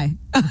a fly.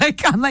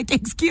 I'm like,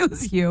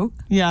 excuse you.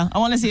 Yeah, I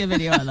want to see a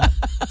video of that.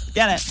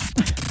 Get it.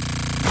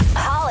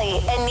 Holly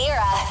and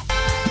Nira.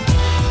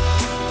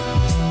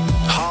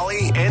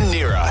 Holly and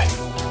Nira.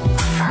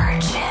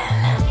 Virgin.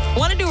 I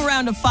want to do a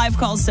round of 5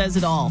 calls says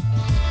it all.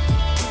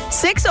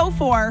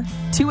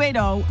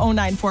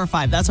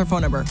 604-280-0945. That's our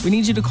phone number. We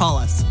need you to call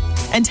us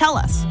and tell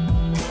us.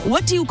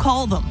 What do you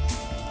call them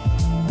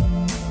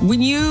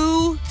when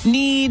you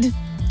need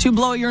to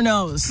blow your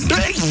nose?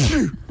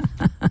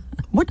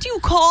 What do you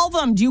call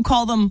them? Do you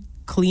call them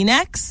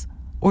Kleenex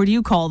or do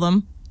you call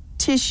them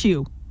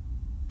tissue?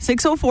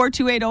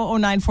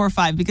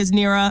 604-280-0945 because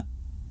Nira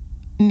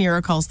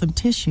calls them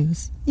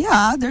tissues.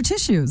 Yeah, they're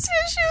tissues.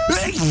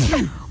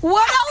 Tissues.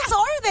 What else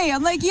are they?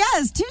 I'm like,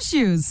 yes,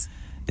 tissues.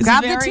 It's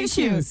Grab the very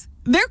tissues.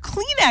 cute. They're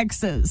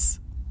Kleenexes.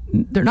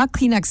 They're not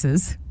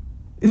Kleenexes.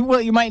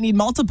 Well, you might need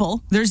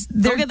multiple. Go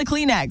get the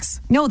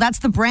Kleenex. No, that's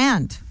the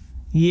brand.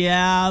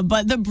 Yeah,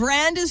 but the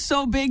brand is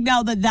so big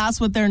now that that's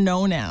what they're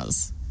known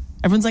as.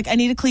 Everyone's like, I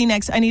need a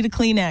Kleenex. I need a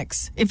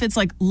Kleenex. If it's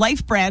like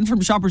Life Brand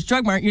from Shoppers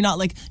Drug Mart, you're not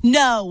like,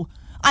 no,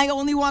 I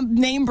only want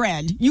name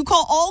brand. You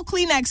call all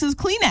Kleenexes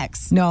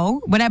Kleenex.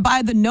 No, when I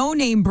buy the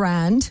no-name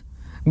brand,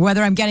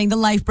 whether I'm getting the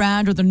Life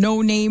brand or the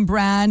no-name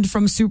brand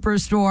from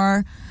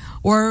Superstore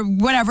or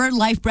whatever,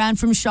 Life brand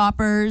from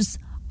Shoppers,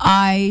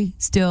 I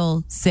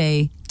still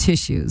say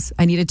tissues.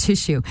 I need a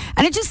tissue.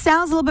 And it just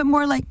sounds a little bit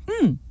more like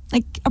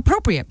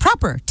appropriate,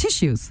 proper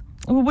tissues.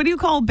 Well, what do you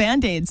call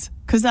Band-Aids?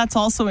 Because that's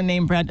also a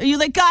name brand. Are you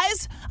like,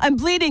 guys, I'm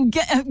bleeding.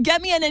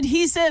 Get me an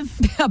adhesive.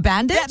 A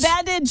bandage?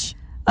 Bandage.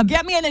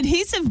 Get me an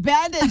adhesive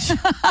bandage. No,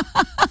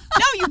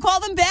 you call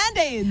them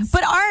Band-Aids.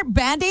 But are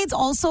Band-Aids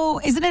also,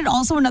 isn't it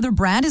also another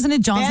brand? Isn't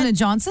it Johnson &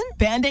 Johnson?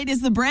 Band-Aid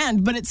is the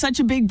brand, but it's such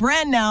a big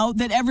brand now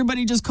that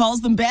everybody just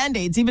calls them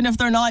Band-Aids, even if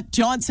they're not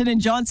Johnson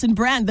 & Johnson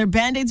brand. Their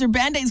Band-Aids are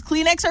Band-Aids.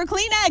 Kleenex are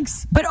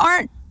Kleenex. But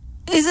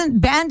isn't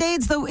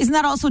Band-Aids, though, isn't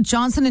that also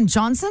Johnson &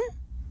 Johnson?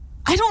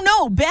 I don't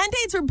know.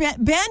 Band-Aids are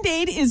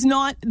Band-Aid is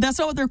not, that's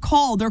not what they're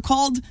called. They're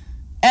called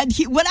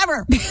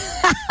whatever.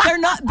 They're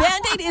not.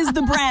 Band-Aid is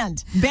the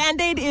brand.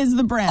 Band-Aid is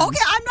the brand. Okay,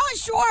 I'm not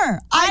sure.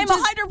 I'm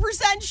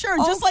 100% sure,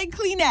 just like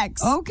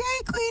Kleenex. Okay,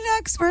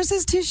 Kleenex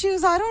versus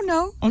tissues. I don't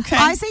know. Okay.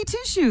 I say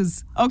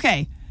tissues.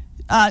 Okay.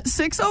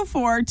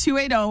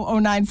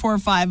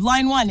 604-280-0945.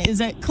 Line 1,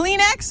 is it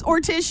Kleenex or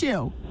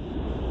tissue?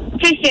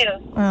 Tissue.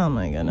 Oh,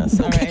 my goodness.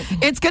 All right.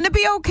 It's going to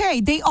be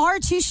okay. They are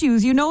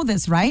tissues. You know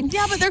this, right?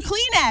 Yeah, but they're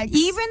Kleenex.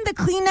 Even the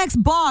Kleenex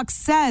box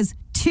says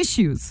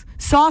tissues,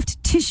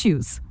 soft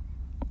tissues.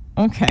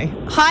 Okay.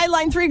 Hi,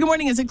 line 3. Good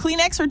morning. Is it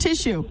Kleenex or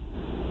tissue?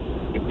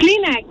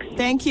 Kleenex.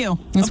 Thank you.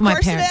 That's Of what my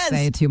course parents it is.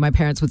 say too. My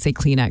parents would say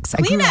Kleenex.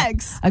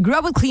 Kleenex. I grew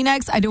up with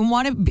Kleenex. I don't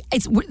want to.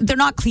 They're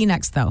not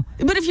Kleenex though.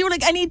 But if you were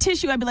like, I need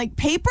tissue, I'd be like,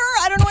 paper?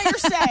 I don't know what you're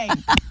saying.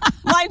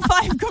 Line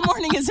 5. Good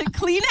morning. Is it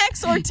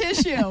Kleenex or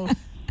tissue?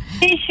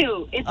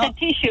 Tissue. It's a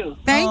tissue.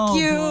 Thank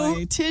you.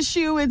 Boy.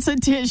 Tissue. It's a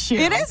tissue.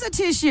 It is a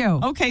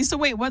tissue. Okay, so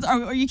wait, what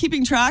are you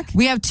keeping track?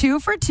 We have 2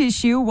 for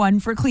tissue, 1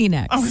 for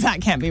Kleenex. Oh,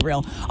 that can't be real.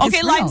 Okay,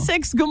 It's line real.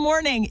 6. Good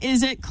morning.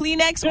 Is it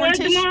Kleenex or Good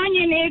tissue?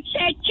 morning. It's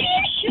a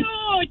tissue.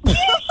 Tissue.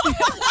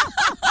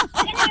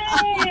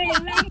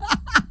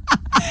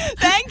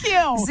 Thank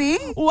you. See?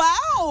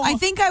 Wow. I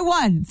think I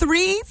won.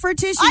 3 for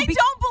tissue. I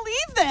don't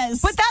believe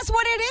this. But that's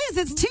what it is.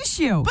 It's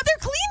tissue. But they're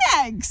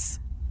Kleenex.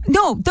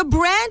 No, the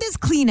brand is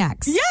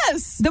Kleenex.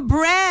 Yes. The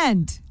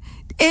brand.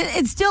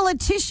 It's still a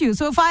tissue.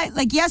 So if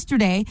like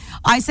yesterday,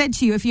 I said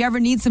to you, if you ever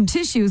need some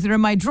tissues, they're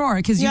in my drawer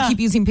because you Yeah. keep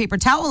using paper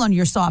towel on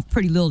your soft,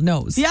 pretty little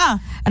nose. Yeah.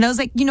 And I was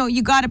like,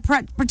 you got to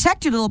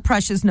protect your little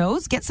precious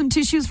nose. Get some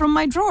tissues from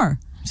my drawer.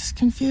 Just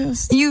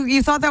confused.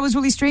 You thought that was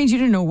really strange. You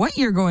didn't know what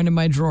you're going to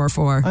my drawer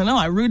for. I know.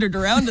 I rooted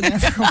around in there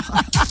for a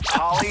while.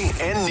 Holly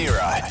and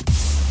Nira.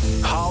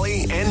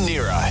 Holly and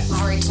Nira.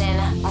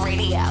 Virgin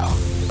Radio.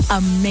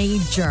 A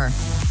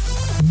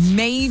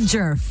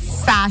major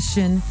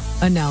fashion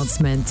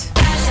announcement.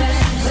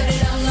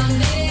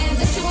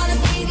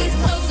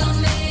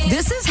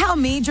 This is how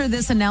major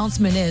this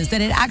announcement is,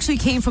 that it actually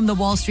came from the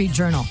Wall Street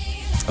Journal.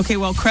 Okay,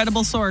 well,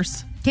 credible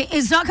source. Okay,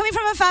 it's not coming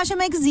from a fashion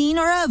magazine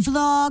or a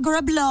vlog or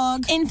a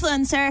blog.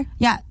 Influencer.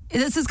 Yeah,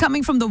 this is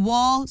coming from the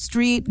Wall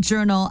Street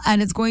Journal,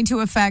 and it's going to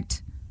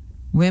affect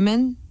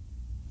women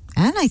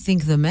and I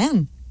think the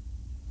men.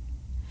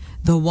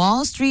 The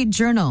Wall Street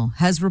Journal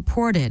has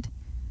reported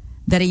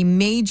that a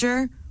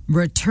major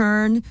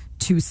return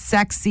to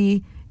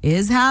sexy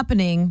is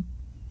happening.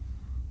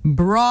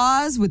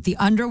 Bras with the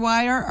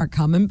underwire are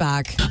coming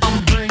back.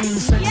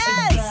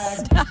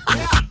 Yes.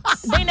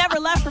 They never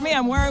left for me.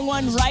 I'm wearing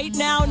one right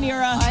now,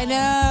 Nira. I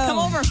know. Come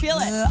over, feel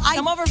it.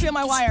 Come over, feel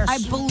my wires. I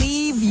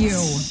believe you.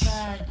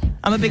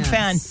 I'm a big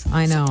fan.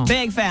 I know.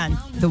 Big fan.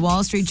 The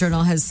Wall Street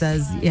Journal has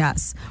says,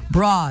 yes,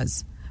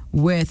 bras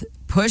with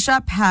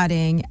push-up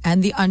padding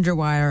and the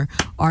underwire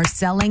are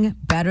selling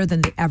better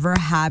than they ever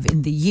have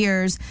in the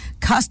years.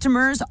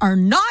 Customers are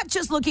not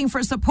just looking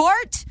for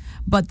support,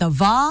 but the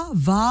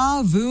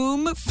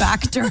va-va-voom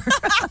factor.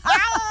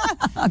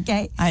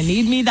 Okay. I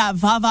need me that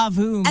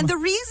va-va-voom. And the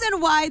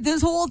reason why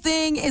this whole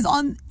thing is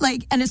on,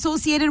 like, and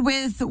associated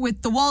with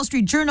the Wall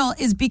Street Journal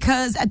is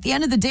because at the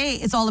end of the day,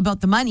 it's all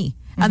about the money.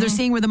 And they're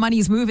seeing where the money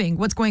is moving,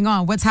 what's going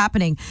on, what's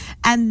happening.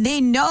 And they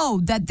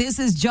know that this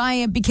is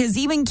giant because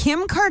even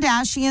Kim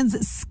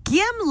Kardashian's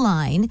Skim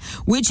line,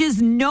 which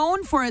is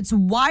known for its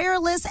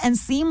wireless and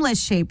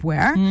seamless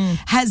shapewear,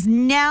 has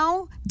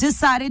now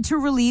decided to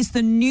release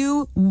the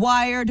new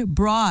wired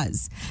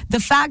bras. The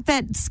fact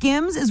that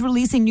Skims is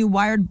releasing new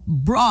wired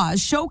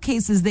bras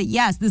showcases that,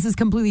 yes, this is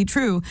completely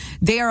true.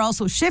 They are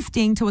also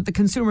shifting to what the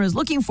consumer is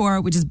looking for,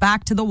 which is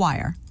back to the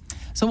wire.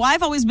 So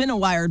I've always been a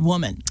wired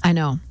woman. I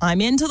know.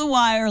 I'm into the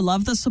wire,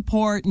 love the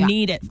support,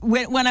 need it.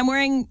 When I'm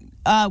wearing,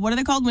 what are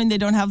they called when they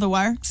don't have the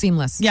wire?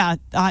 Seamless. Yeah,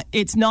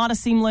 it's not a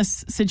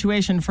seamless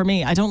situation for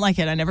me. I don't like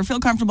it. I never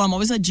feel comfortable. I'm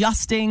always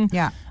adjusting.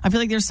 Yeah. I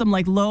feel like there's some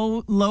like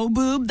low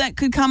boob that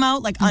could come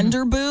out, like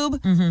under boob.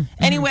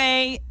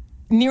 Anyway,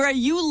 Nira,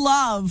 you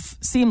love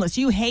seamless.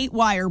 You hate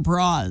wire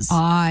bras.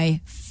 I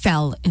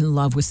fell in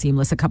love with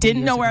seamless a couple of years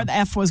Didn't know ago. where the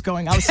F was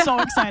going. I was so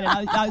excited.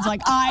 I was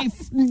like,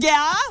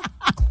 yeah?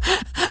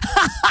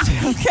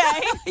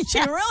 Okay. She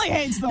really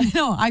hates them.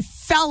 No, I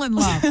fell in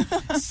love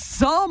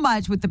so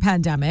much with the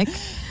pandemic.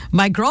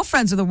 My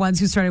girlfriends are the ones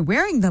who started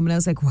wearing them, and I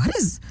was like,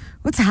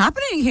 what's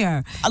happening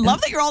here? I love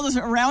that you're all this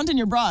around in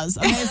your bras.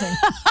 Amazing.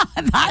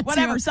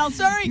 Whatever, South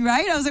Story.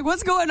 Right? I was like,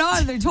 what's going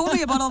on? They told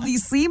me about all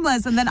these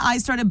seamless, and then I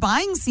started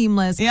buying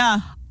seamless.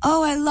 Yeah.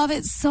 Oh, I love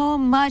it so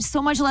much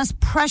less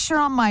pressure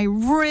on my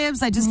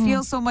ribs. I just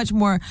feel so much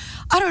more,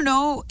 I don't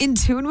know, in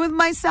tune with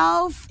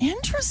myself.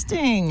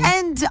 Interesting.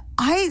 And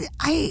I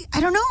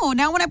don't know.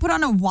 Now when I put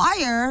on a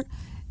wire,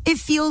 it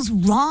feels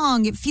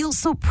wrong. It feels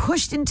so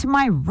pushed into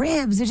my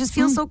ribs. It just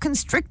feels so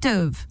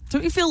constrictive.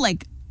 Don't you feel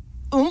like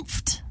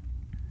oomphed?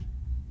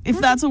 If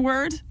that's a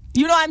word.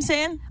 You know what I'm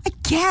saying? I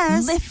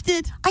guess.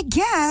 Lifted. I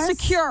guess.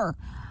 Secure.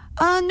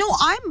 No,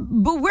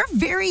 but we're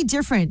very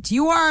different.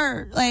 You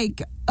are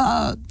like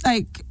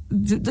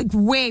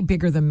way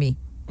bigger than me.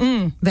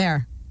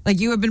 There. Like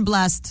you have been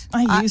blessed.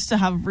 I used to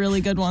have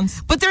really good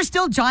ones. But they're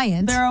still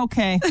giant. They're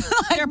okay.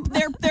 they're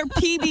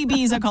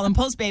PBBs, I call them,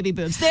 post-baby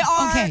boobs. They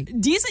are Okay.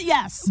 decent,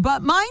 yes.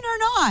 But mine are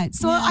not.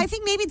 So I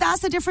think maybe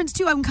that's the difference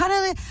too. I'm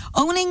kind of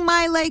owning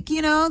my, like,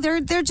 you know,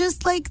 they're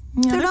just like,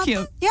 they're not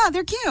cute.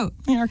 They're cute.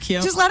 They're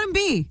cute. Just let them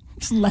be.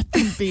 Just let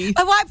them be.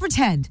 Why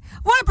pretend?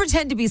 Why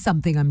pretend to be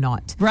something I'm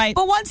not? Right.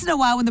 But once in a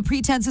while, when the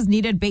pretense is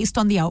needed based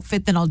on the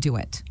outfit, then I'll do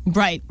it.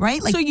 Right.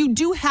 Right? Like- so you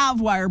do have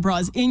wire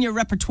bras in your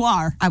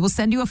repertoire. I will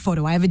send you a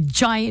photo. I have a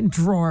giant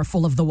drawer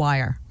full of the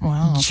wire.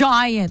 Wow.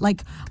 Giant.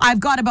 Like,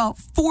 I've got about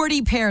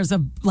 40 pairs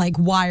of, like,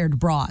 wired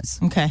bras.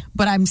 Okay.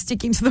 But I'm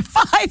sticking to the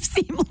 5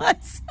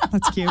 seamless.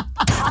 That's cute.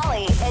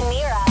 Holly and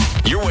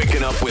Nira. You're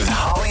waking up with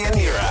Holly and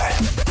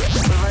Nira.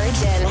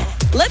 Virgin.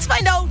 Let's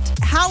find out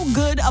how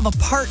good of a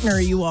partner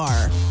you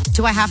are.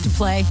 Do I have to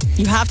play?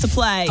 You have to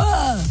play.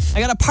 I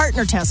got a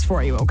partner test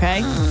for you,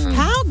 okay?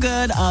 How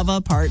good of a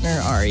partner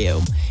are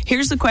you?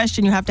 Here's the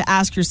question you have to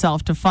ask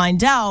yourself to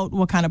find out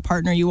what kind of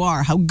partner you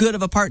are, how good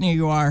of a partner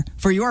you are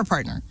for your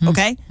partner,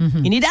 okay?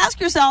 You need to ask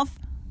yourself,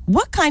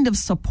 what kind of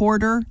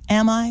supporter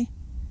am I?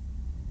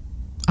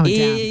 Oh,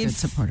 damn good If-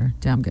 supporter.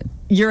 Damn good.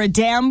 You're a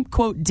damn,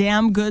 quote,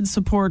 damn good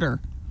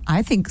supporter.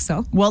 I think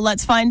so. Well,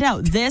 let's find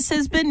out. This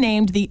has been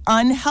named the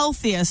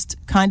unhealthiest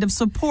kind of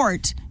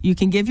support you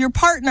can give your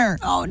partner.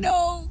 Oh,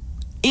 no.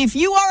 If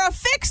you are a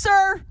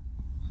fixer,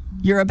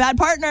 you're a bad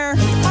partner.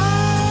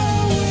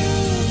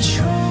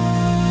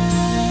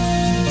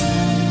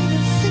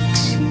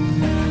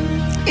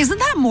 Isn't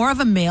that more of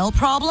a male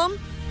problem?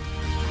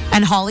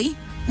 And Holly?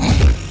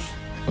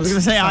 I was going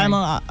to say,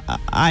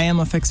 I am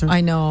a fixer.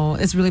 I know.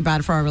 It's really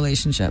bad for our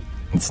relationship.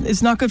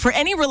 It's not good for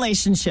any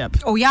relationship,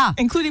 Oh, yeah.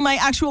 including my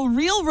actual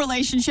real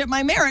relationship,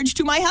 my marriage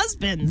to my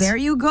husband. There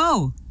you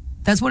go.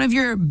 That's one of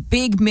your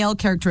big male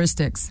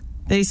characteristics.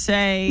 They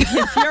say,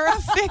 if you're a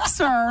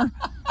fixer,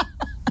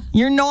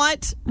 you're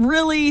not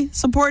really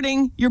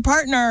supporting your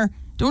partner.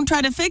 Don't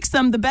try to fix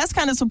them. The best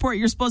kind of support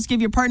you're supposed to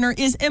give your partner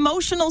is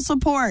emotional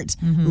support.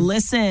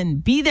 Listen,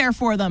 be there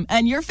for them.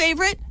 And your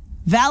favorite,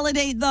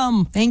 validate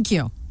them. Thank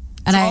you.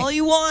 And That's all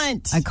you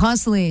want. I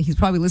constantly, he's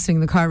probably listening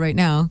in the car right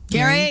now.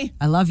 Gary.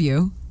 I love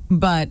you,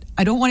 but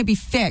I don't want to be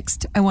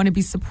fixed. I want to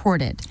be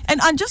supported.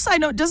 And on just side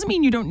note, doesn't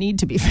mean you don't need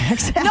to be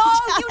fixed. No, you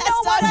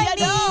know what I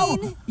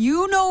mean.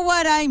 You know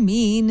what I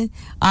mean.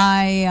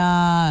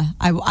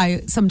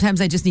 I sometimes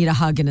I just need a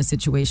hug in a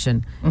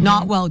situation.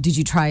 Not, well, did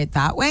you try it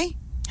that way?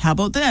 How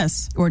about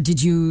this? Or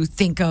did you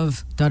think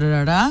of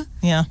da-da-da-da?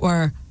 Yeah.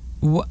 Or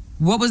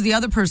what was the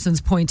other person's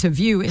point of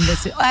view in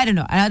this? I don't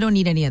know. I don't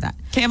need any of that.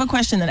 Okay, I have a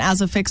question then. As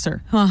a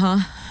fixer,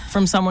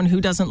 from someone who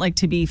doesn't like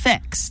to be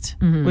fixed,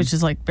 which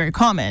is like very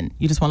common.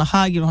 You just want to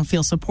hug. You don't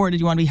feel supported.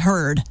 You want to be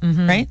heard,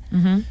 right?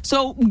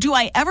 So, do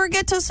I ever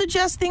get to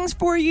suggest things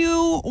for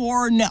you,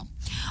 or no?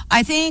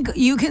 I think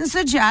you can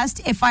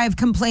suggest if I've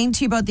complained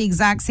to you about the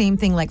exact same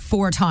thing like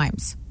 4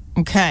 times,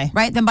 Okay.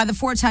 right? Then by the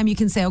 4th time, you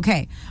can say,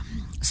 okay,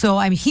 so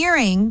I'm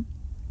hearing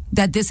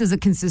that this is a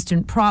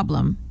consistent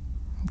problem.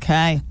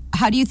 Okay.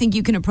 How do you think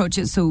you can approach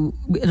it so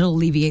it'll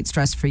alleviate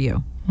stress for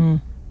you?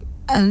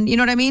 And you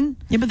know what I mean?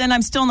 Yeah, but then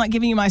I'm still not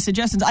giving you my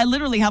suggestions. I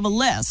literally have a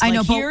list. I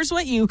know, but- here's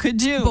what you could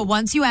do. But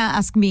once you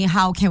ask me,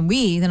 how can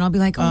we, then I'll be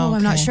like, oh,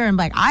 I'm not Okay. sure. I'm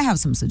like, I have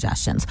some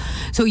suggestions.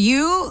 So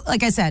you,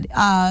 like I said,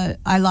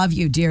 I love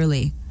you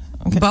dearly.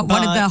 But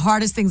one of the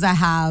hardest things I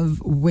have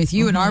with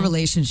you in our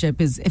relationship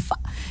is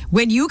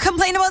when you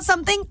complain about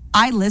something,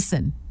 I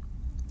listen.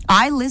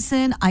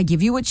 I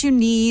give you what you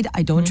need.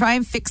 I don't try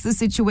and fix the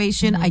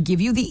situation. I give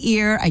you the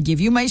ear. I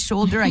give you my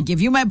shoulder. I give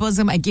you my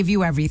bosom. I give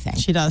you everything.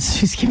 She does.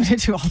 She's giving it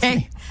to all Okay?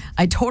 three.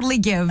 I totally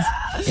give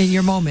in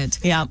your moment.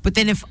 Yeah. But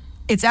then if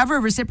it's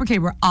ever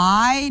reciprocated where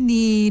I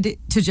need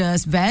to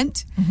just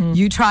vent,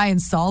 you try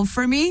and solve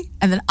for me,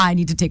 and then I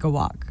need to take a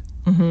walk.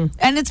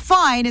 And it's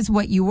fine. It's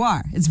what you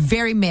are. It's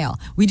very male.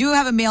 We do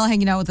have a male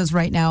hanging out with us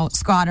right now,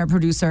 Scott, our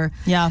producer.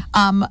 Yeah.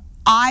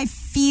 I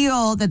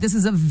feel that this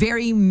is a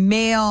very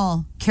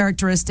male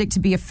characteristic to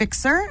be a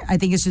fixer. I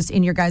think it's just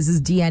in your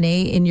guys'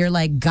 DNA, in your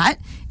like gut.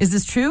 Is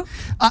this true?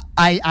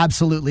 I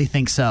absolutely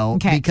think so.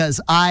 Okay. Because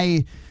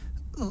I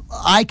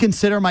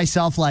consider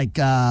myself like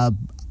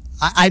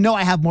I know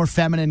I have more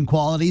feminine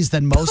qualities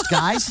than most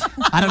guys.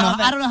 I don't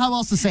know how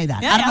else to say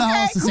that. I don't know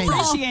how else to say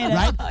appreciate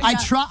that.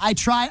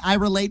 it. Right? I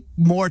relate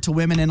more to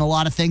women in a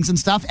lot of things and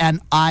stuff,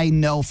 and I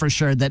know for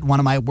sure that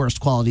one of my worst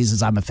qualities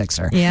is I'm a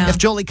fixer. Yeah. If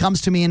Jolie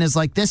comes to me and is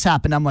like, this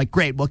happened, I'm like,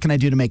 great, what can I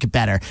do to make it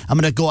better? I'm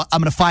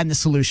gonna find the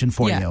solution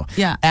for you.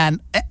 Yeah.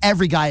 And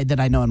every guy that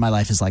I know in my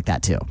life is like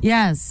that too.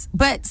 Yes.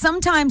 But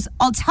sometimes,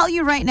 I'll tell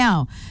you right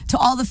now, to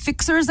all the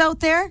fixers out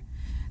there,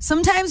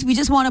 sometimes we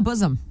just want a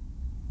bosom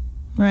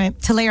Right.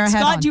 to lay our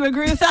head on. Scott, do you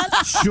agree with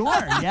that? Sure,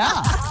 yeah.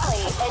 Holly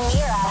and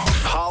Nira.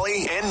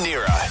 Holly and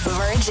Nira.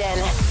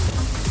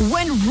 Virgin.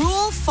 When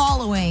rule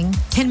following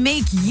can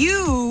make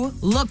you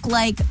look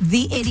like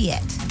the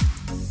idiot.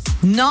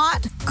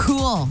 Not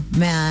cool,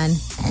 man.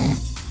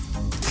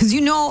 Because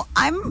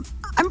I'm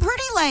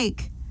pretty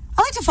like,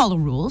 I like to follow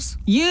rules.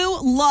 You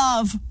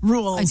love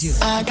rules. I do.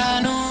 I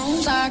got no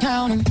rules, I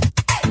count 'em.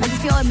 I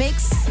just feel it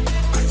makes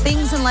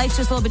things in life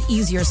just a little bit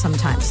easier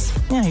sometimes.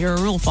 Yeah, you're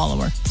a rule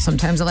follower.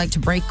 Sometimes I like to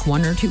break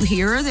 1 or 2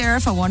 here or there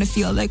if I want to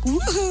feel like,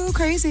 woohoo,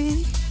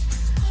 crazy.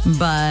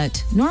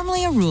 But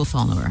normally a rule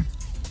follower.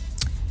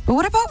 But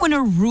what about when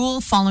a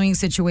rule following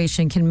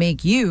situation can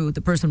make you,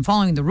 the person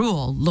following the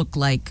rule, look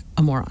like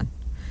a moron?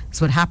 That's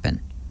what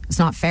happened. It's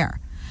not fair.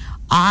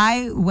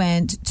 I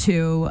went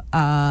to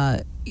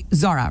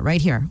Zara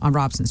right here on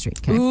Robson Street.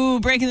 Okay? Ooh,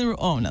 breaking the rule.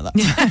 Oh, no.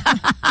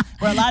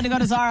 We're allowed to go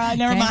to Zara.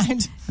 Never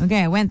mind.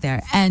 Okay, I went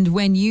there. And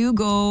when you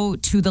go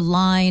to the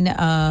line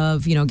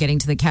of, getting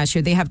to the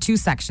cashier, they have 2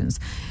 sections.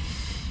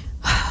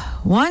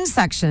 One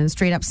section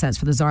straight up says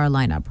for the Zara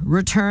lineup,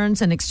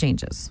 returns and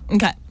exchanges.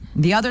 Okay.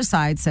 The other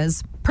side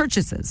says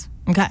purchases.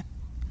 Okay.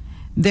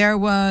 There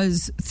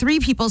was 3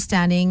 people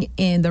standing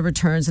in the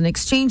returns and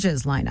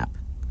exchanges lineup.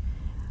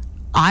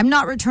 I'm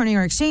not returning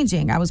or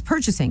exchanging. I was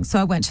purchasing. So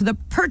I went to the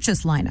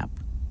purchase lineup.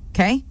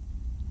 Okay?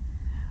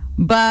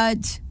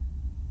 But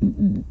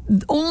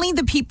only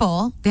the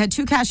people, they had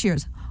 2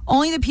 cashiers,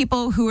 only the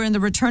people who were in the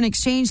return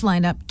exchange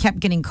lineup kept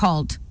getting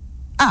called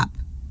up.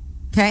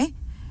 Okay?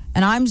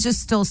 And I'm just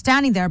still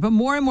standing there. But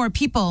more and more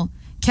people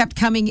kept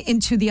coming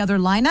into the other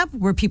lineup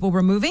where people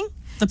were moving.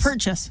 The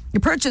purchase. The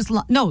purchase,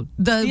 no,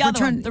 the other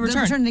return, one, the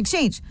return. return and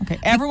exchange. Okay.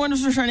 Everyone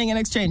was returning and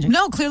exchanging.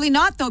 No, clearly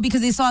not though,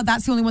 because they saw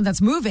that's the only one that's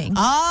moving.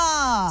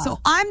 Ah. So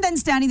I'm then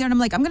standing there and I'm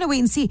like, I'm going to wait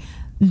and see.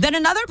 Then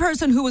another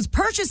person who was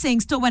purchasing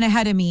still went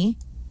ahead of me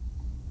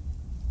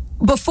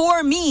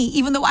before me,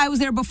 even though I was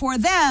there before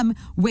them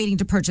waiting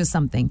to purchase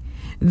something.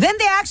 Then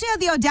they actually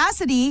had the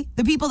audacity,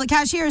 the people, the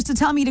cashiers, to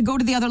tell me to go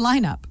to the other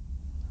lineup.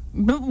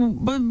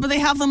 But they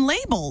have them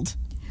labeled.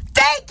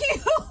 Thank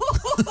you.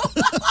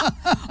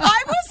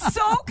 I was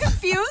so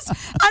confused. And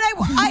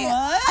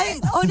I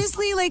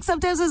honestly, like,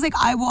 sometimes I was like,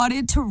 I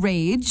wanted to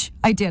rage.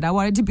 I did. I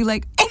wanted to be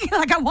like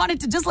I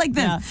wanted to just like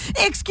this.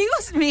 Yeah.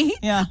 Excuse me.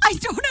 Yeah. I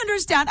don't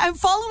understand. I'm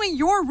following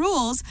your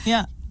rules.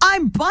 Yeah.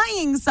 I'm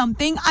buying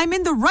something. I'm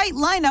in the right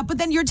lineup, but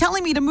then you're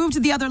telling me to move to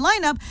the other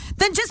lineup.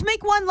 Then just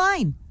make one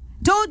line.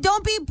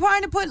 Don't be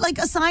trying to put like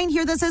a sign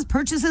here that says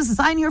purchases, a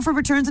sign here for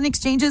returns and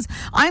exchanges.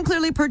 I'm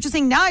clearly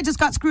purchasing. Now I just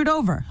got screwed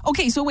over.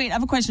 Okay, so wait, I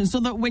have a question. So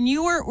when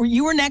you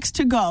were next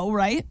to go,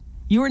 right?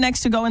 You were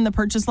next to go in the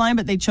purchase line,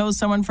 but they chose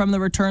someone from the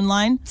return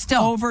line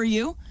Still. over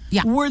you.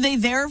 Yeah. Were they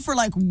there for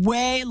like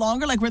way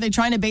longer? Like, were they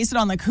trying to base it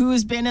on like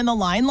who's been in the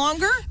line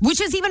longer?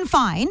 Which is even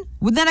fine.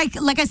 Well, then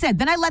like I said,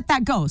 then I let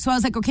that go. So I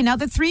was like, okay, now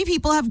the 3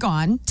 people have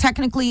gone.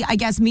 Technically, I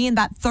guess me and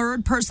that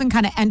third person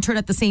kind of entered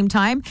at the same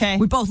time. Okay.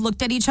 We both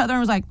looked at each other and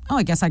was like, oh,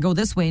 I guess I go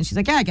this way. And she's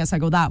like, yeah, I guess I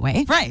go that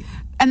way. Right.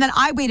 And then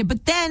I waited.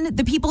 But then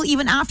the people,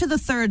 even after the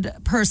third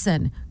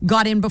person,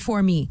 got in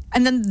before me.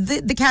 And then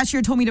the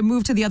cashier told me to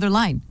move to the other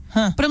line.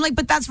 But I'm like,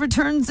 but that's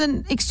returns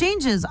and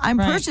exchanges. I'm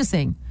Right.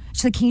 purchasing.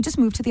 She's like, can you just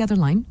move to the other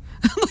line?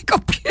 I'm like,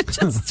 okay,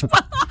 just... okay.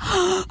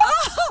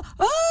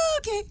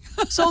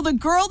 So the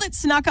girl that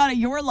snuck out of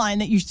your line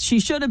that she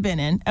should have been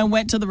in and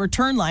went to the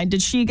return line,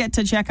 did she get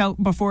to check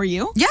out before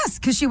you? Yes,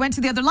 because she went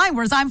to the other line,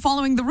 whereas I'm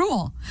following the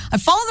rule. I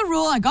followed the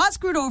rule, I got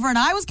screwed over, and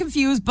I was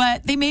confused,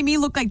 but they made me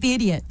look like the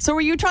idiot. So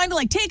were you trying to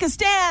like take a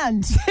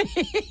stand?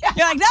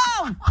 You're like,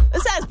 no,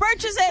 this says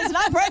purchases and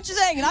I'm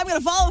purchasing and I'm going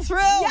to follow through.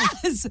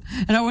 Yes.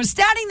 And I was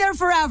standing there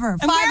forever.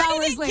 And 5 where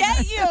hours did it later.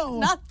 get you?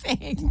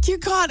 Nothing. You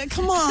got it.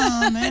 Come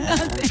on, man.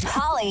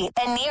 Holly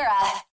and Nira.